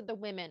these are the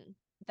women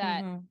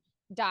that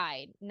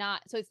died,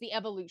 not so it's the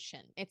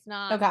evolution. It's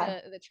not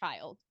the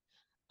child.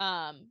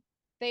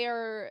 They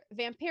are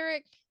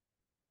vampiric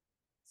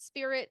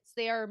spirits.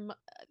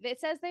 It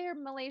says they are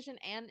Malaysian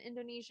and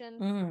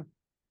Indonesian.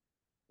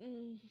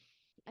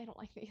 I don't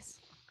like these.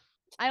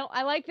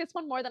 I like this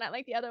one more than I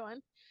like the other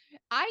one.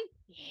 I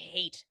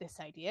hate this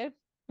idea.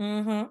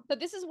 So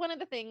this is one of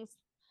the things.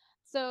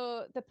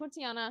 So the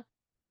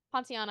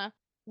Pontiana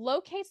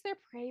locates their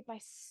prey by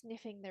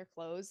sniffing their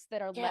clothes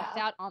that are left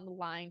out on the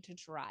line to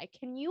dry.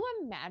 Can you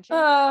imagine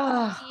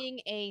seeing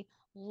a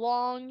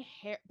long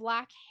hair,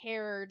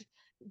 black-haired,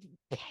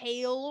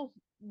 pale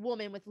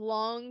woman with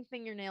long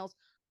fingernails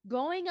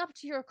going up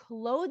to your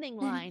clothing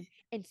line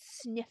and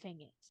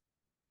sniffing it?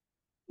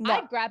 No.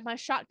 I'd grab my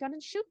shotgun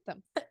and shoot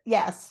them.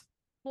 Yes.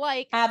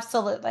 Like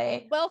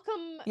absolutely.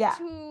 Welcome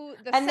to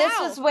the and South.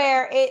 This is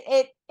where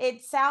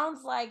it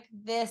sounds like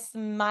this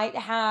might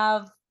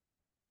have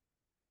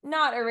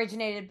not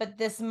originated, but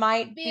this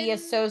might be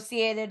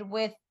associated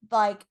with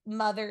like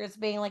mothers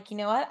being like, you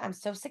know what? I'm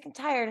so sick and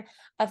tired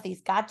of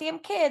these goddamn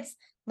kids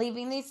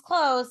leaving these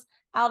clothes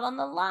out on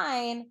the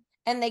line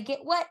and they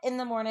get wet in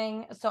the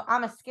morning. So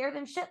I'm gonna scare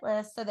them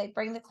shitless. So they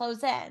bring the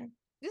clothes in.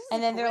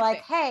 And then they're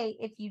like, hey,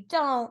 if you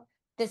don't,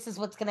 this is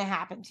what's going to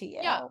happen to you.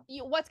 Yeah.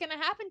 What's going to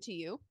happen to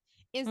you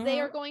is they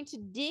are going to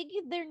dig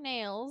their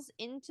nails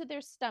into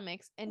their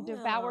stomachs and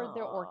devour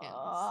their organs.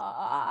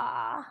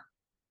 I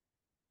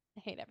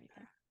hate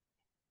everything.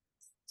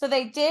 So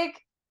they dig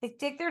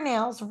their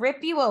nails,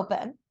 rip you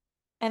open,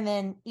 and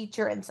then eat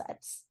your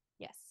insides.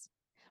 Yes.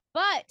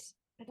 But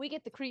we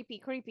get the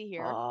creepy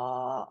here.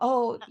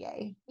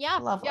 Yay. Yeah.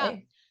 Lovely. Yeah.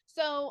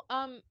 So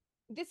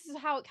this is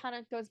how it kind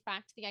of goes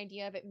back to the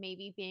idea of it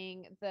maybe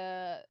being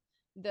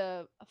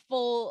the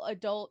full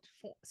adult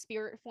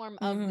spirit form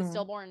of the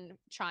stillborn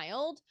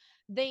child.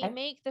 They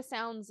make the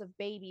sounds of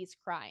babies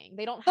crying.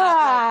 They don't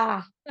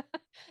have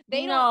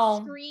they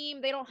don't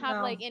scream. They don't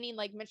have like any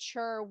like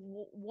mature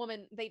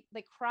woman. They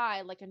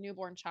cry like a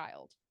newborn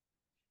child.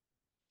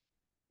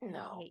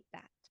 No. I hate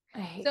that. I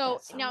hate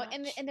that so now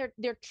much. and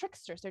they're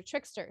tricksters. They're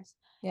tricksters.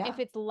 Yeah. If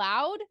it's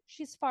loud,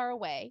 she's far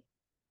away.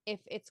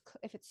 If it's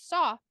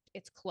soft,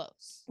 it's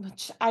close.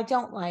 Which I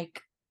don't like.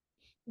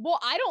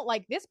 Well, I don't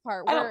like this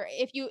part where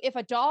if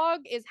a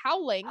dog is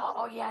howling,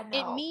 no.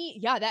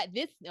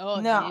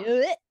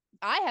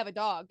 I have a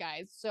dog,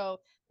 guys.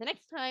 So the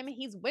next time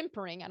he's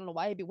whimpering, I don't know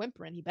why he'd be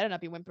whimpering. He better not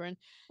be whimpering.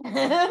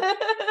 Again,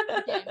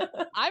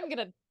 I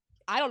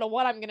don't know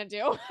what I'm gonna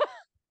do.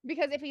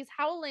 Because if he's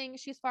howling,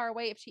 she's far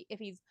away.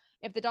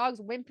 If the dog's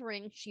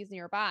whimpering, she's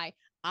nearby.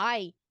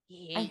 I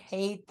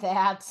hate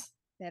that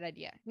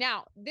idea.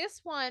 Now, this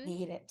one,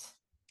 hate it.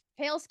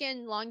 Pale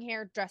skin, long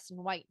hair, dressed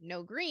in white,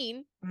 no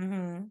green.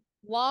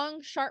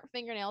 Long, sharp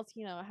fingernails.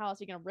 You know, how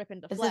else are you going to rip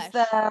into flesh? Is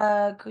this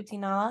the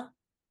Kutinala?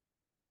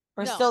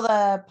 Or still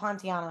the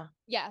Pontiana?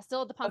 Yeah,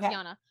 still the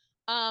Pontiana.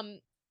 Okay.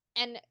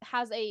 And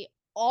has a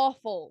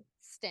awful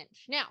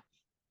stench. Now,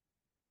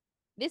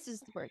 this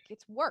is where it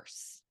gets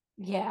worse.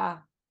 Yeah.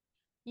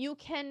 You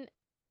can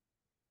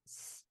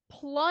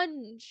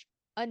plunge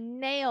a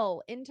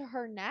nail into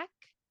her neck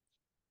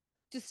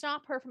to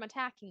stop her from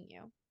attacking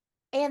you.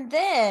 And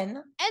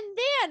then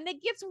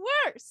it gets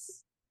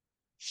worse.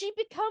 She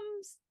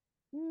becomes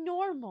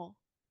normal.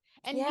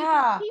 And you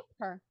can keep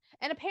her.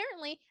 And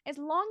apparently, as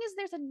long as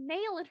there's a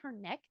nail in her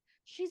neck,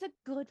 she's a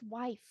good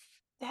wife.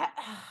 I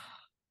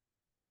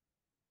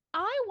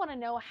want to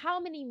know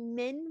how many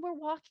men were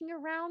walking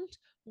around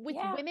with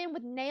women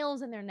with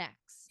nails in their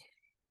necks.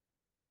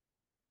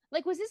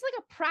 Like, was this like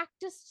a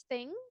practiced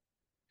thing?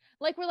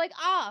 Like, we're like,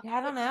 I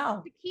don't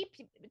know.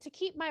 To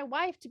keep my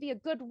wife to be a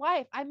good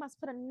wife, I must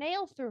put a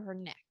nail through her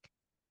neck.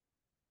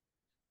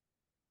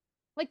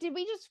 Like, did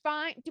we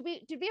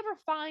ever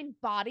find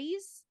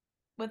bodies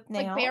with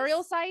nails? Like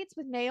burial sites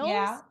with nails?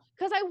 Yeah.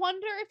 Because I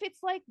wonder if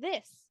it's like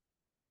this.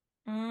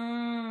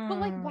 But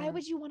like, why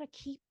would you want to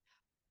keep?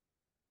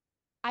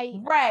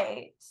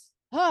 Right.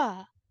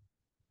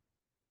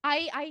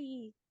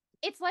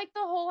 It's like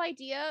the whole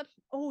idea.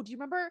 Oh, do you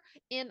remember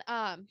in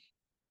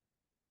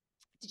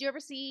did you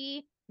ever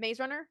see Maze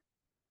Runner?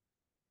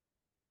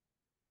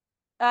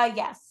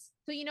 Yes.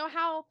 So you know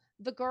how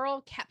the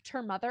girl kept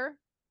her mother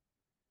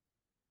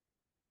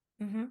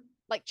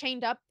like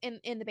chained up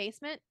in the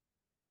basement,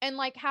 and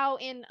like how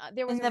in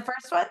there was in the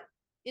first one,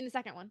 in the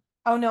second one.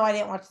 Oh no, I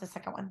didn't watch the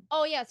second one.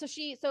 Oh yeah,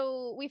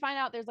 so we find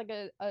out there's like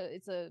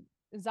it's a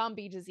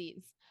zombie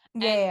disease.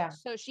 Yeah, And yeah.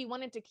 so she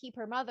wanted to keep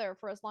her mother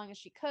for as long as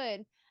she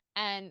could,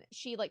 and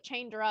she like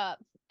chained her up,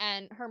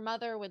 and her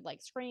mother would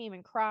like scream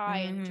and cry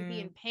and she'd be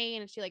in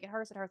pain, and she like, it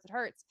hurts, it hurts, it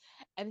hurts.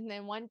 And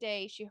then one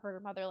day she heard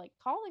her mother like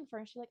calling for her,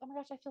 and she's like, oh my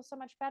gosh, I feel so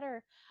much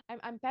better.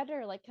 I'm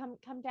better. Like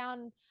come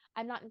down.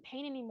 I'm not in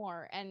pain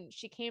anymore. And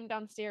she came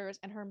downstairs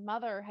and her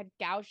mother had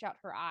gouged out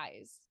her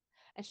eyes.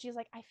 And she's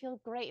like, I feel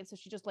great. And so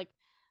she just like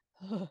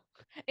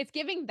it's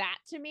giving that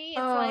to me. It's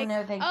Oh like,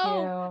 no, thank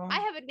oh, you.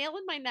 I have a nail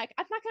in my neck.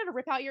 I'm not gonna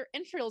rip out your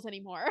entrails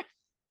anymore.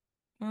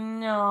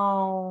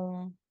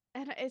 No.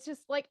 And it's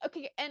just like,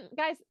 okay, and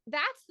guys,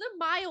 that's the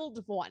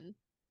mild one.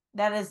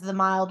 That is the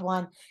mild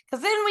one.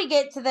 Because then we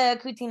get to the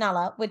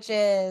Kutinala, which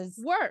is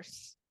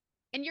worse.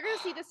 And you're gonna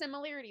see the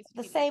similarities.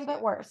 The same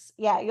but worse.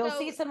 Yeah, you'll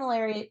see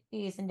similarities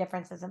and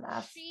differences in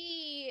us.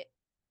 She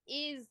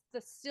is the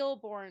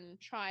stillborn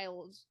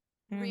child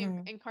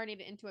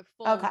reincarnated into a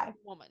full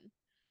woman.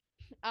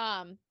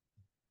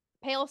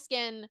 Pale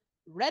skin,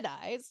 red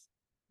eyes.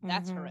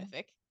 That's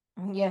horrific.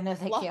 Yeah, no,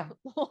 thank you.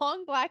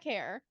 Long black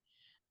hair.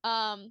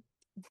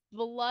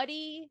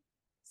 Bloody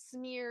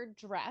smeared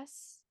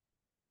dress.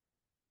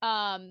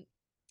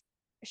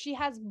 She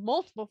has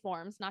multiple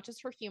forms, not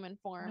just her human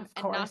form,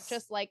 and not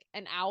just like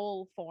an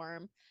owl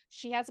form.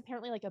 She has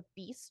apparently like a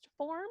beast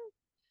form.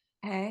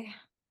 Okay.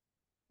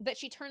 That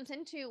she turns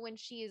into when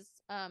she's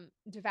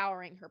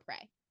devouring her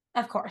prey.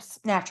 Of course,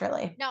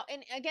 naturally. Now,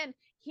 and again,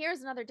 here's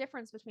another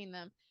difference between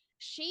them.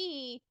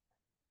 She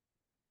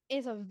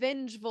is a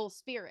vengeful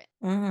spirit.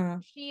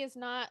 She is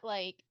not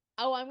like,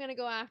 oh, I'm gonna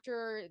go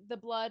after the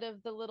blood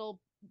of the little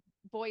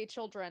boy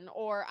children,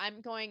 or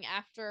I'm going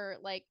after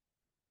like.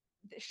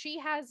 She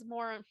has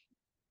more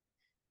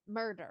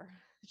murder.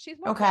 She's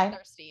more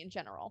bloodthirsty in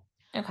general.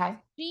 Okay.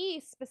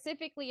 She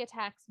specifically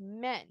attacks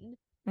men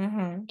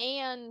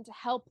and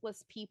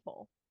helpless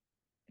people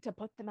to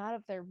put them out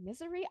of their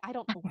misery. I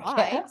don't know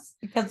why. Yes,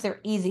 because they're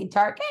easy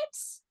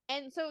targets.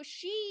 And so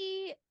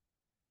she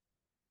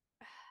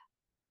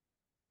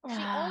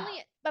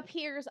only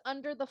appears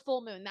under the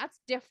full moon. That's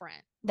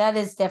different. That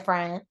is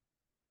different.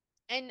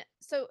 And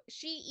so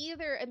she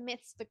either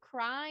emits the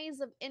cries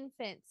of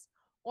infants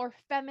or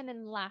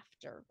feminine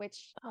laughter,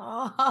 which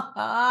none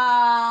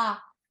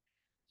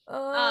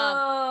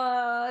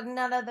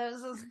of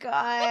those is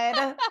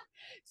good.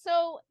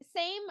 So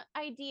same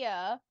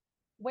idea,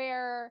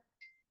 where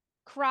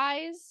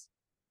cries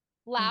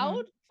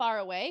loud, far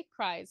away,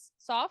 cries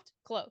soft,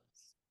 close.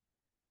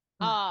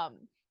 But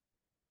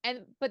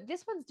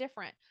this one's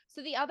different.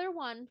 So the other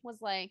one was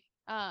like,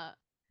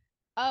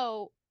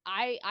 oh,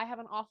 I have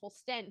an awful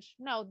stench.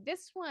 No,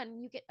 this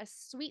one you get a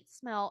sweet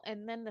smell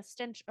and then the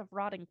stench of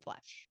rotting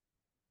flesh.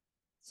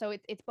 So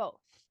it's both.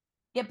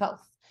 Get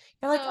both.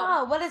 You're like,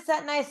 oh, what is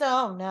that nice?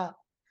 Oh no.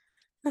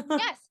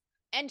 Yes.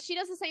 And she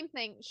does the same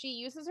thing. She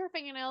uses her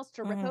fingernails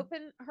to rip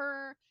open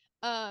her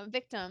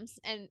victims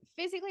and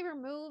physically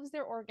removes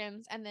their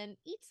organs and then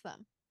eats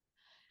them.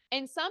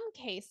 In some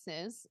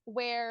cases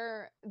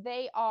where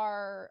they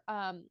are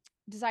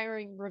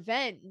desiring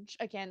revenge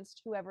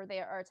against whoever they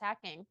are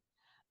attacking,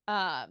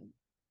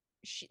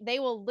 they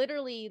will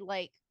literally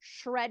like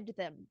shred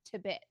them to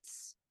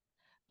bits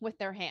with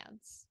their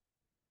hands.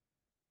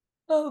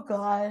 Oh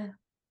God.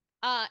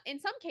 In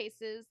some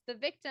cases, the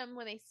victim,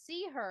 when they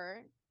see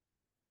her,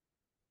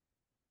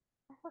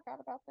 I forgot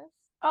about this.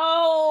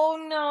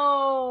 Oh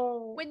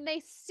no. When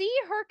they see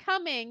her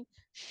coming,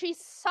 she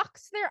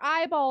sucks their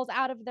eyeballs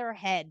out of their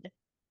head.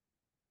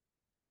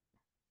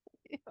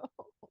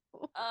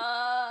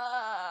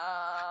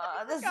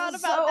 This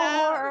is so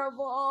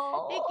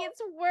horrible. It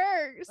gets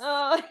worse.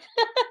 Oh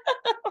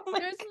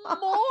There's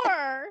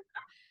more.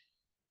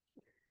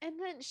 And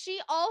then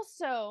she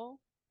also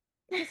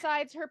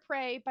decides her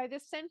prey by the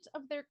scent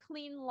of their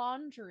clean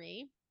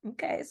laundry.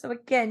 Okay, so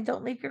again,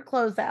 don't leave your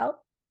clothes out.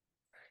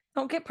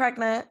 Don't get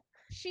pregnant.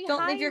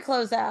 Don't leave your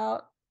clothes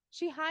out.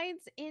 She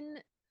hides in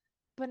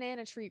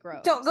banana tree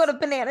groves. Don't go to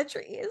banana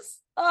trees.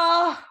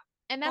 Oh.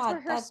 And that's where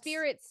her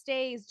spirit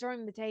stays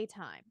during the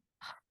daytime.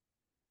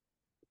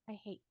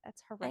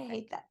 That's horrific. I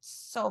hate that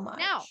so much.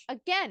 Now,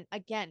 again,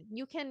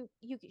 you can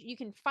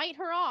fight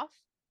her off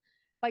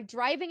by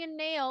driving a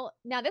nail.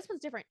 Now, this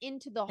one's different,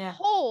 into the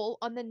hole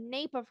on the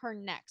nape of her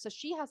neck. So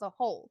she has a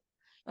hole.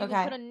 You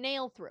can put a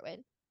nail through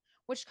it,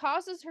 which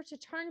causes her to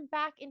turn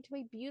back into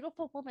a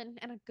beautiful woman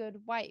and a good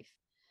wife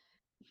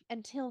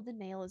until the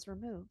nail is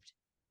removed.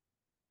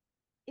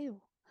 Ew.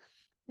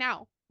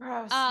 Now,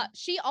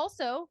 she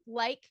also,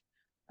 like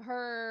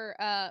her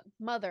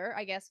mother,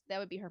 I guess that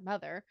would be her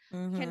mother,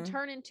 can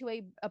turn into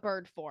a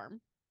bird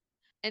form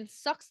and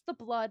sucks the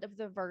blood of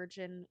the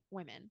virgin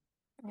women.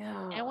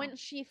 And when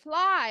she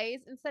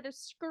flies, instead of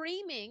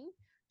screaming,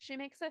 she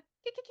makes a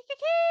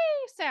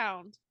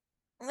sound.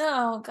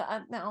 Oh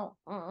God, no.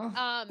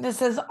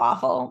 This is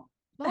awful.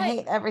 I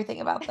hate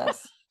everything about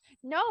this.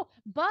 No,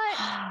 but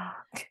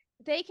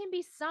they can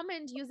be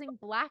summoned using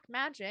black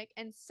magic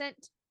and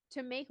sent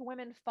to make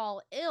women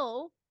fall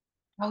ill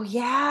Oh, and have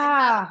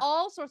yeah.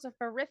 all sorts of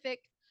horrific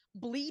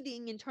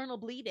bleeding, internal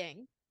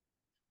bleeding.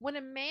 When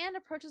a man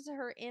approaches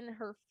her in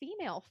her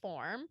female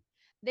form,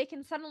 they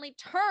can suddenly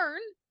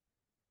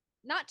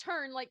not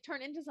turn like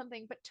turn into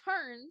something, but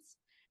turns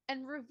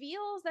and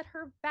reveals that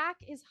her back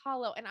is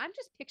hollow. And I'm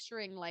just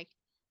picturing like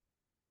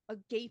a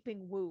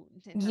gaping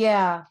wound in her back,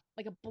 Yeah.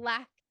 like a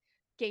black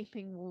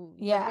gaping wound,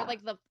 like where Yeah.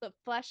 like the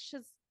flesh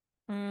is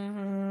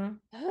Mm-hmm.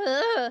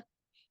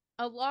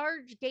 a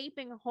large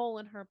gaping hole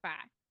in her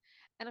back.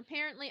 And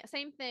apparently,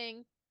 same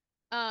thing.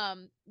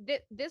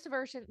 This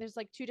version, there's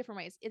like two different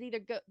ways. It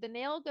either the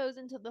nail goes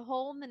into the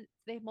hole, and then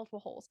they have multiple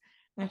holes,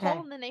 the hole Okay.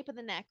 in the nape of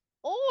the neck,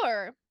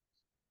 or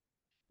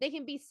they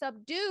can be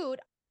subdued,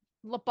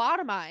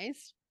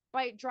 lobotomized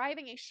by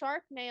driving a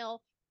sharp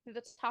nail through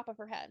the top of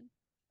her head.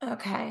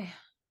 Okay.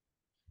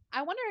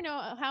 I wonder to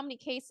know how many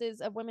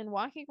cases of women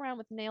walking around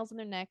with nails in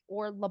their neck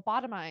or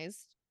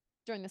lobotomized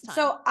during this time.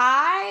 So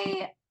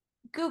I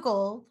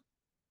Googled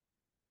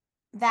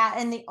that,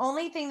 and the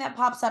only thing that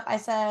pops up, I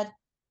said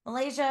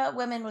Malaysia,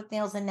 women with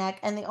nails in neck,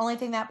 and the only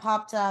thing that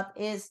popped up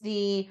is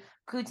the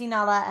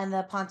Kutinala and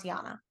the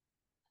Pontiana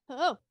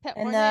Oh,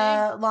 and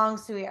the long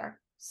suir.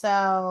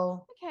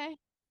 So okay.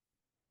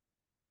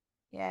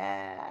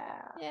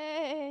 yeah,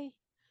 Yay.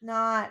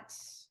 not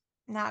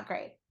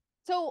great.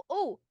 So,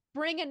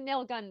 bring a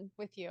nail gun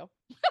with you.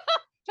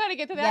 Trying to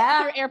get to that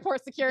Yeah. through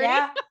airport security.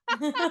 Yeah.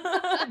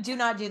 Do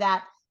not do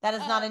that. That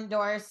is not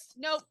endorsed.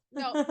 Nope.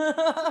 So we're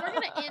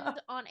gonna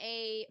end on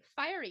a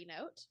fiery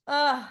note.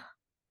 I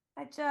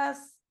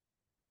just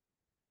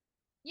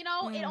It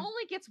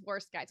only gets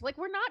worse, guys. Like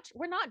we're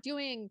not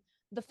doing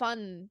the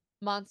fun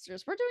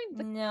monsters. We're doing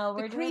the no,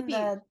 we're doing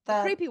creepy,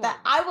 the creepy ones.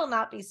 I will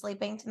not be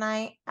sleeping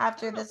tonight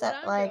after this.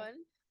 Like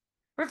doing.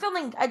 we're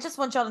filming. I just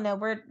want y'all to know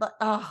we're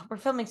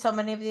filming so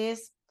many of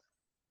these.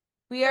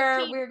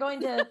 We're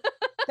going to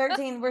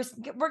 13.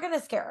 We're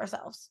gonna scare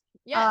ourselves.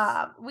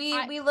 Yes.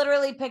 We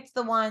literally picked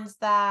the ones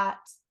that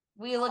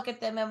we look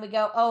at them and we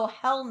go, oh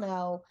hell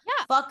no,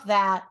 yeah, fuck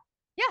that,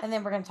 yeah, and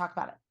then we're gonna talk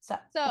about it. So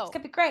it's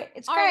gonna be great.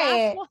 It's our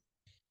great.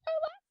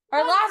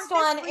 Our last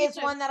one is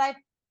one that I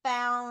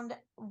found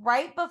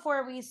right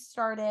before we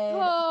started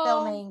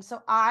filming.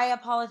 So I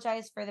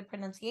apologize for the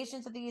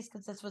pronunciations of these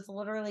because this was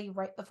literally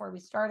right before we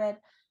started.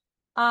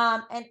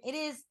 And it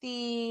is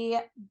the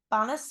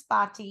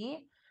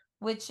Banaspati,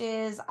 which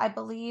is, I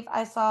believe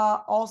I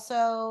saw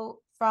also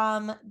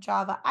from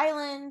Java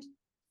Island.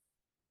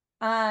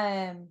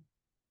 I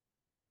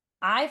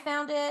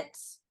found it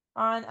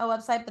on a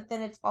website, but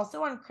then it's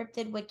also on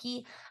Cryptid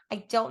Wiki. I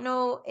don't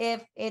know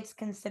if it's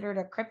considered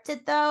a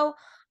cryptid though.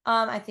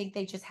 I think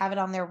they just have it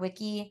on their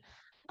wiki.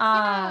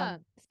 Yeah.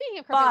 Speaking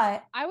of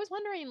cryptids, I was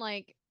wondering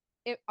like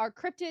are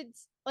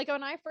cryptids like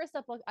when I first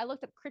I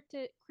looked up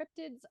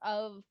cryptids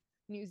of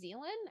New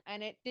Zealand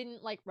and it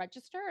didn't like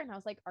register and I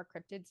was like, are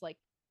cryptids like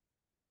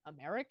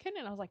American?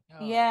 And I was like, no.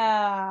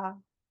 Yeah.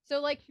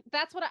 So like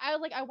that's what I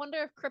was like. I wonder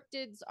if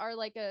cryptids are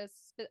like I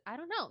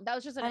don't know. That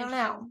was just an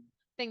interesting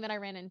thing that I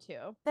ran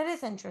into. That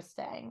is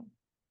interesting.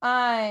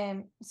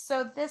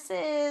 So this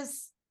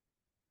is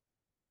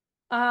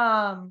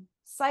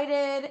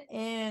sighted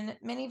in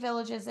many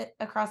villages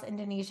across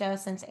Indonesia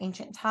since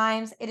ancient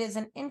times. It is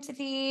an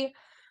entity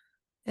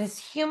that is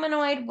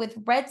humanoid with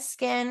red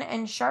skin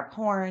and sharp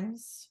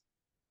horns.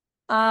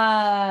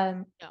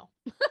 No.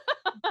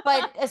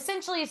 But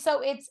essentially,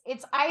 so it's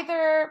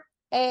either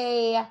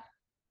a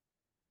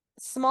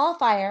small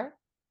fire,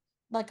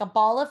 like a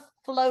ball of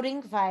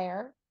floating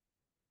fire.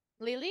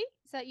 Lily,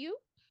 is that you?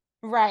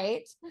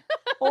 Right.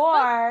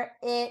 Or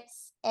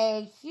it's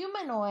a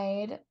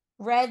humanoid,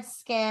 red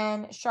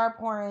skin, sharp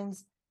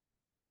horns,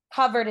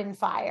 covered in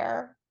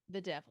fire. The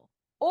devil.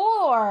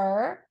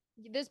 Or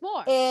there's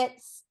more.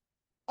 It's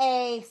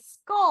a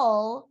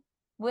skull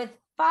with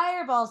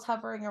fireballs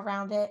hovering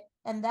around it,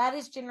 and that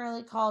is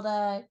generally called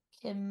a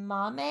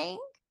Kemamang.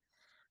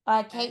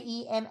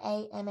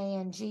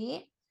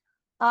 Kemamang.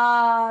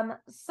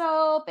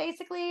 So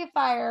basically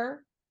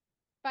fire.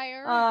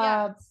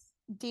 Yeah.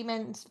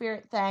 Demon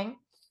spirit thing.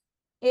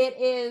 It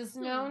is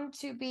known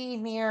to be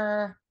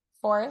near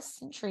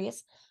forests and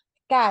trees.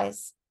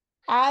 Guys,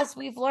 as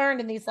we've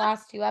learned in these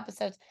last 2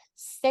 episodes,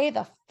 stay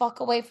the fuck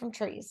away from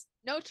trees.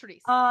 No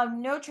trees.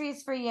 No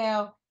trees for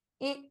you.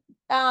 It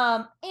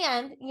and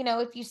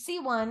if you see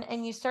one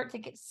and you start to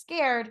get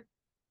scared,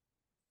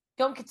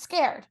 don't get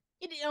scared.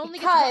 It only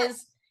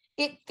because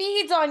it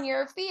feeds on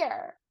your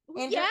fear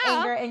and your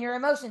anger and your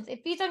emotions.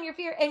 It feeds on your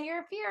fear, and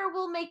your fear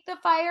will make the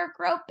fire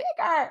grow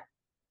bigger.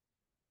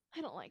 I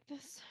don't like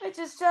this. Which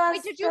is just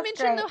Wait, did you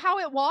mention though how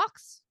it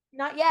walks?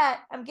 Not yet.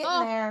 I'm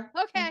getting there.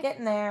 Okay. I'm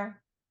getting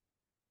there.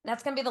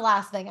 That's gonna be the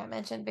last thing I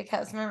mentioned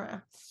because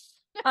so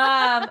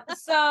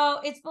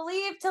it's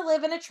believed to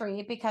live in a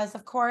tree because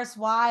of course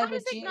why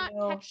would you not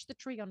catch the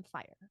tree on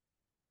fire?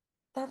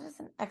 That is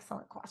an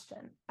excellent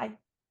question. I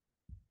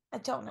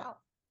don't know.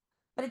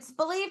 But it's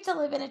believed to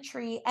live in a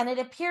tree and it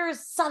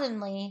appears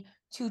suddenly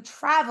to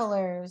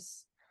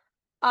travelers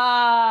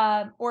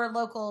or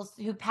locals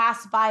who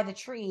pass by the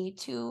tree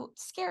to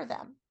scare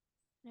them.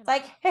 You It's know.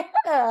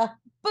 like,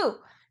 boo,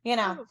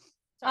 Ooh,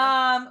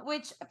 sorry.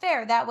 which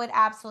fair, that would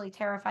absolutely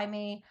terrify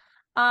me.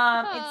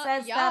 It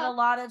says that a Yeah.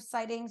 lot of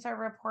sightings are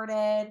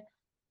reported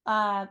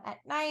at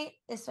night,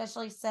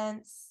 especially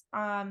since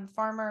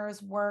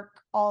farmers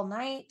work all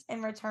night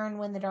and return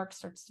when the dark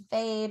starts to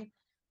fade,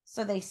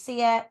 so they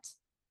see it.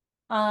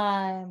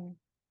 Um,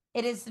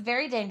 it is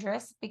very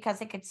dangerous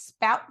because it could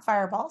spout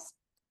fireballs,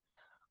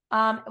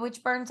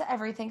 which burns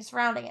everything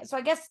surrounding it. So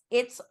I guess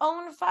its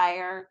own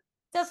fire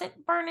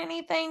doesn't burn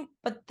anything,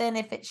 but then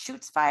if it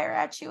shoots fire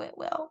at you, it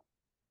will.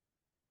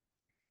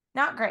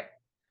 Not great.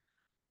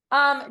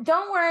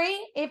 Don't worry.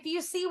 If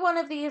you see one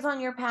of these on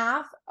your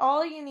path,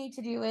 all you need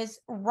to do is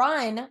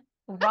run,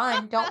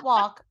 don't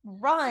walk,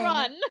 run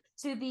Run.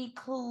 to the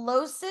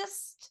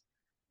closest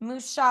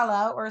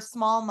mushala or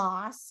small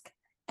mosque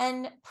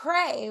and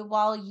pray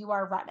while you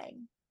are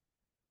running.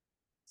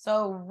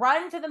 So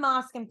run to the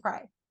mosque and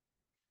pray.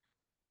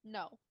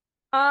 No.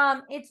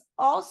 It's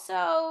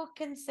also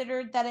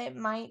considered that it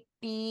might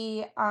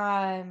be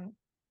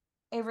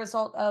a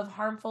result of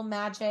harmful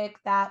magic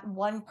that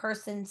one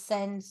person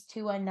sends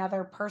to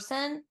another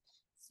person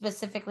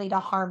specifically to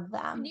harm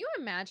Can them. you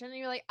imagine?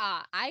 You're like,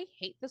 I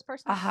hate this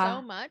person Uh-huh.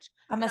 so much,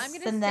 I'm but gonna I'm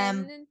gonna send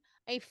them. send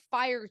a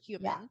fire Yeah.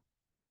 human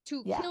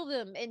to Yeah. kill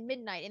them in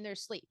midnight in their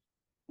sleep.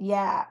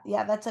 Yeah.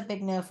 Yeah. That's a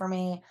big no for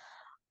me.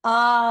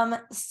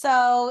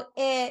 So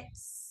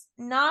it's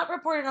not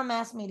reported on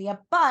mass media,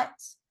 but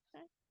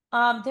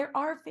there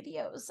are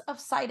videos of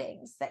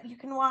sightings that you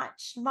can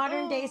watch,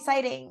 modern day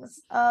sightings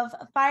of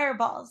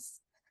fireballs.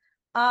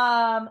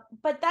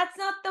 But that's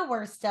not the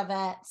worst of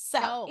it. So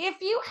No.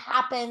 if you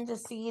happen to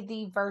see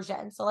the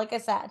version, so like I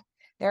said,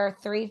 there are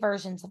 3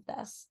 versions of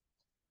this: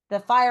 the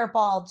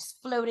fireball,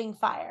 just floating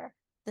fire,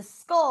 the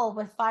skull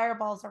with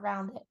fireballs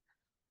around it,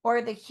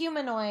 or the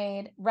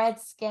humanoid, red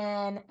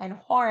skin and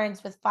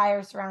horns with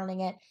fire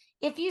surrounding it.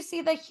 If you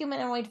see the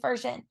humanoid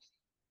version,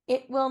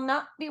 it will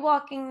not be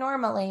walking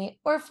normally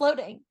or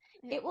floating.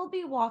 It will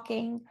be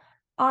walking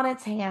on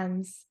its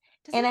hands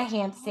Does in it a talk?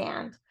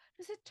 handstand.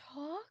 Does it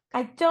talk?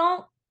 I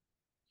don't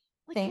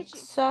Like, could think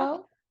you?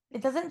 so.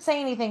 It doesn't say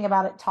anything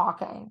about it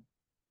talking.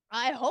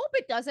 I hope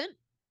it doesn't.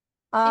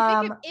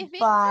 If it starts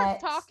But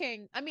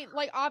talking, I mean,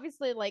 like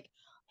obviously, like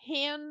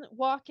hand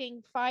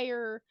walking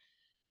fire,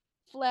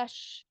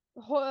 flesh.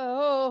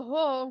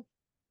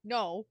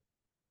 No.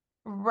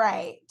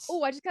 right.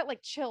 Oh, I just got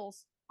like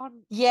chills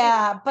on.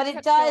 Yeah, I but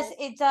just got chills.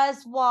 it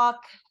does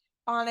walk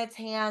on its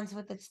hands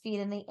with its feet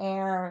in the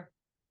air.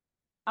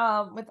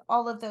 With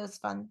all of those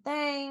fun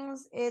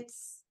things.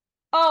 It's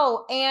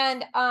oh,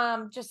 and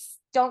just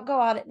don't go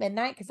out at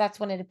midnight because that's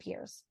when it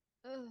appears.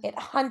 Ugh. It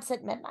hunts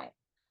at midnight,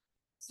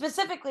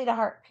 specifically to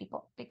hurt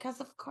people, because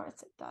of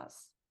course it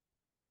does.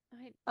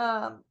 I,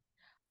 Um,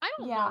 I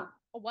don't yeah. know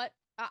what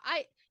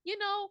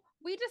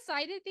we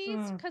decided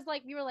these Mm, because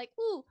like we were like,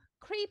 ooh,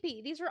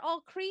 creepy. These are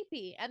all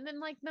creepy. And then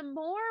like the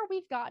more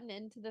we've gotten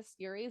into this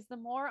series, the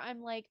more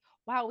I'm like,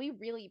 wow, we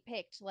really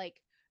picked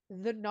like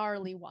the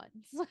gnarly ones.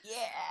 Like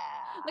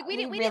yeah, we we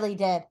didn't we didn't really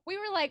did. we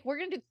were like, we're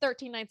gonna do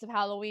 13 nights of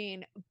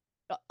Halloween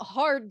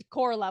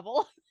hardcore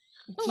level.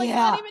 Like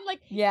not Yeah, even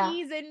like yeah.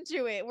 ease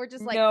into it. We're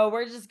just like, No,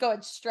 we're just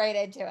going straight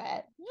into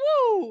it.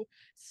 woo.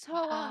 So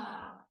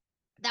Ah,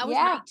 that was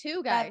yeah, night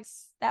 2,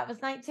 guys. that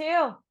was night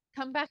 2.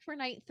 Come back for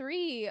night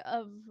 3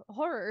 of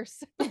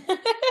horrors. 13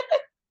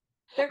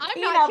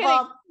 I'm not of kidding.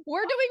 them.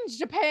 We're doing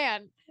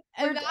Japan.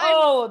 And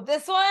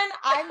This one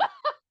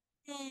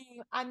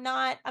I'm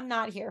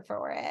not here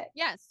for it.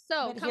 yes,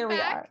 so But come here we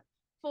back are.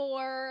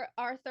 for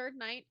our 3rd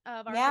night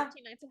of our Yeah.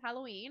 13 nights of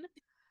Halloween.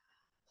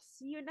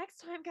 See you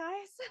next time,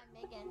 guys. I'm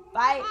Megan.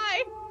 Bye.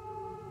 Bye.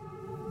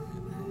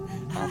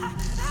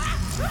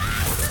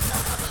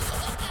 Bye.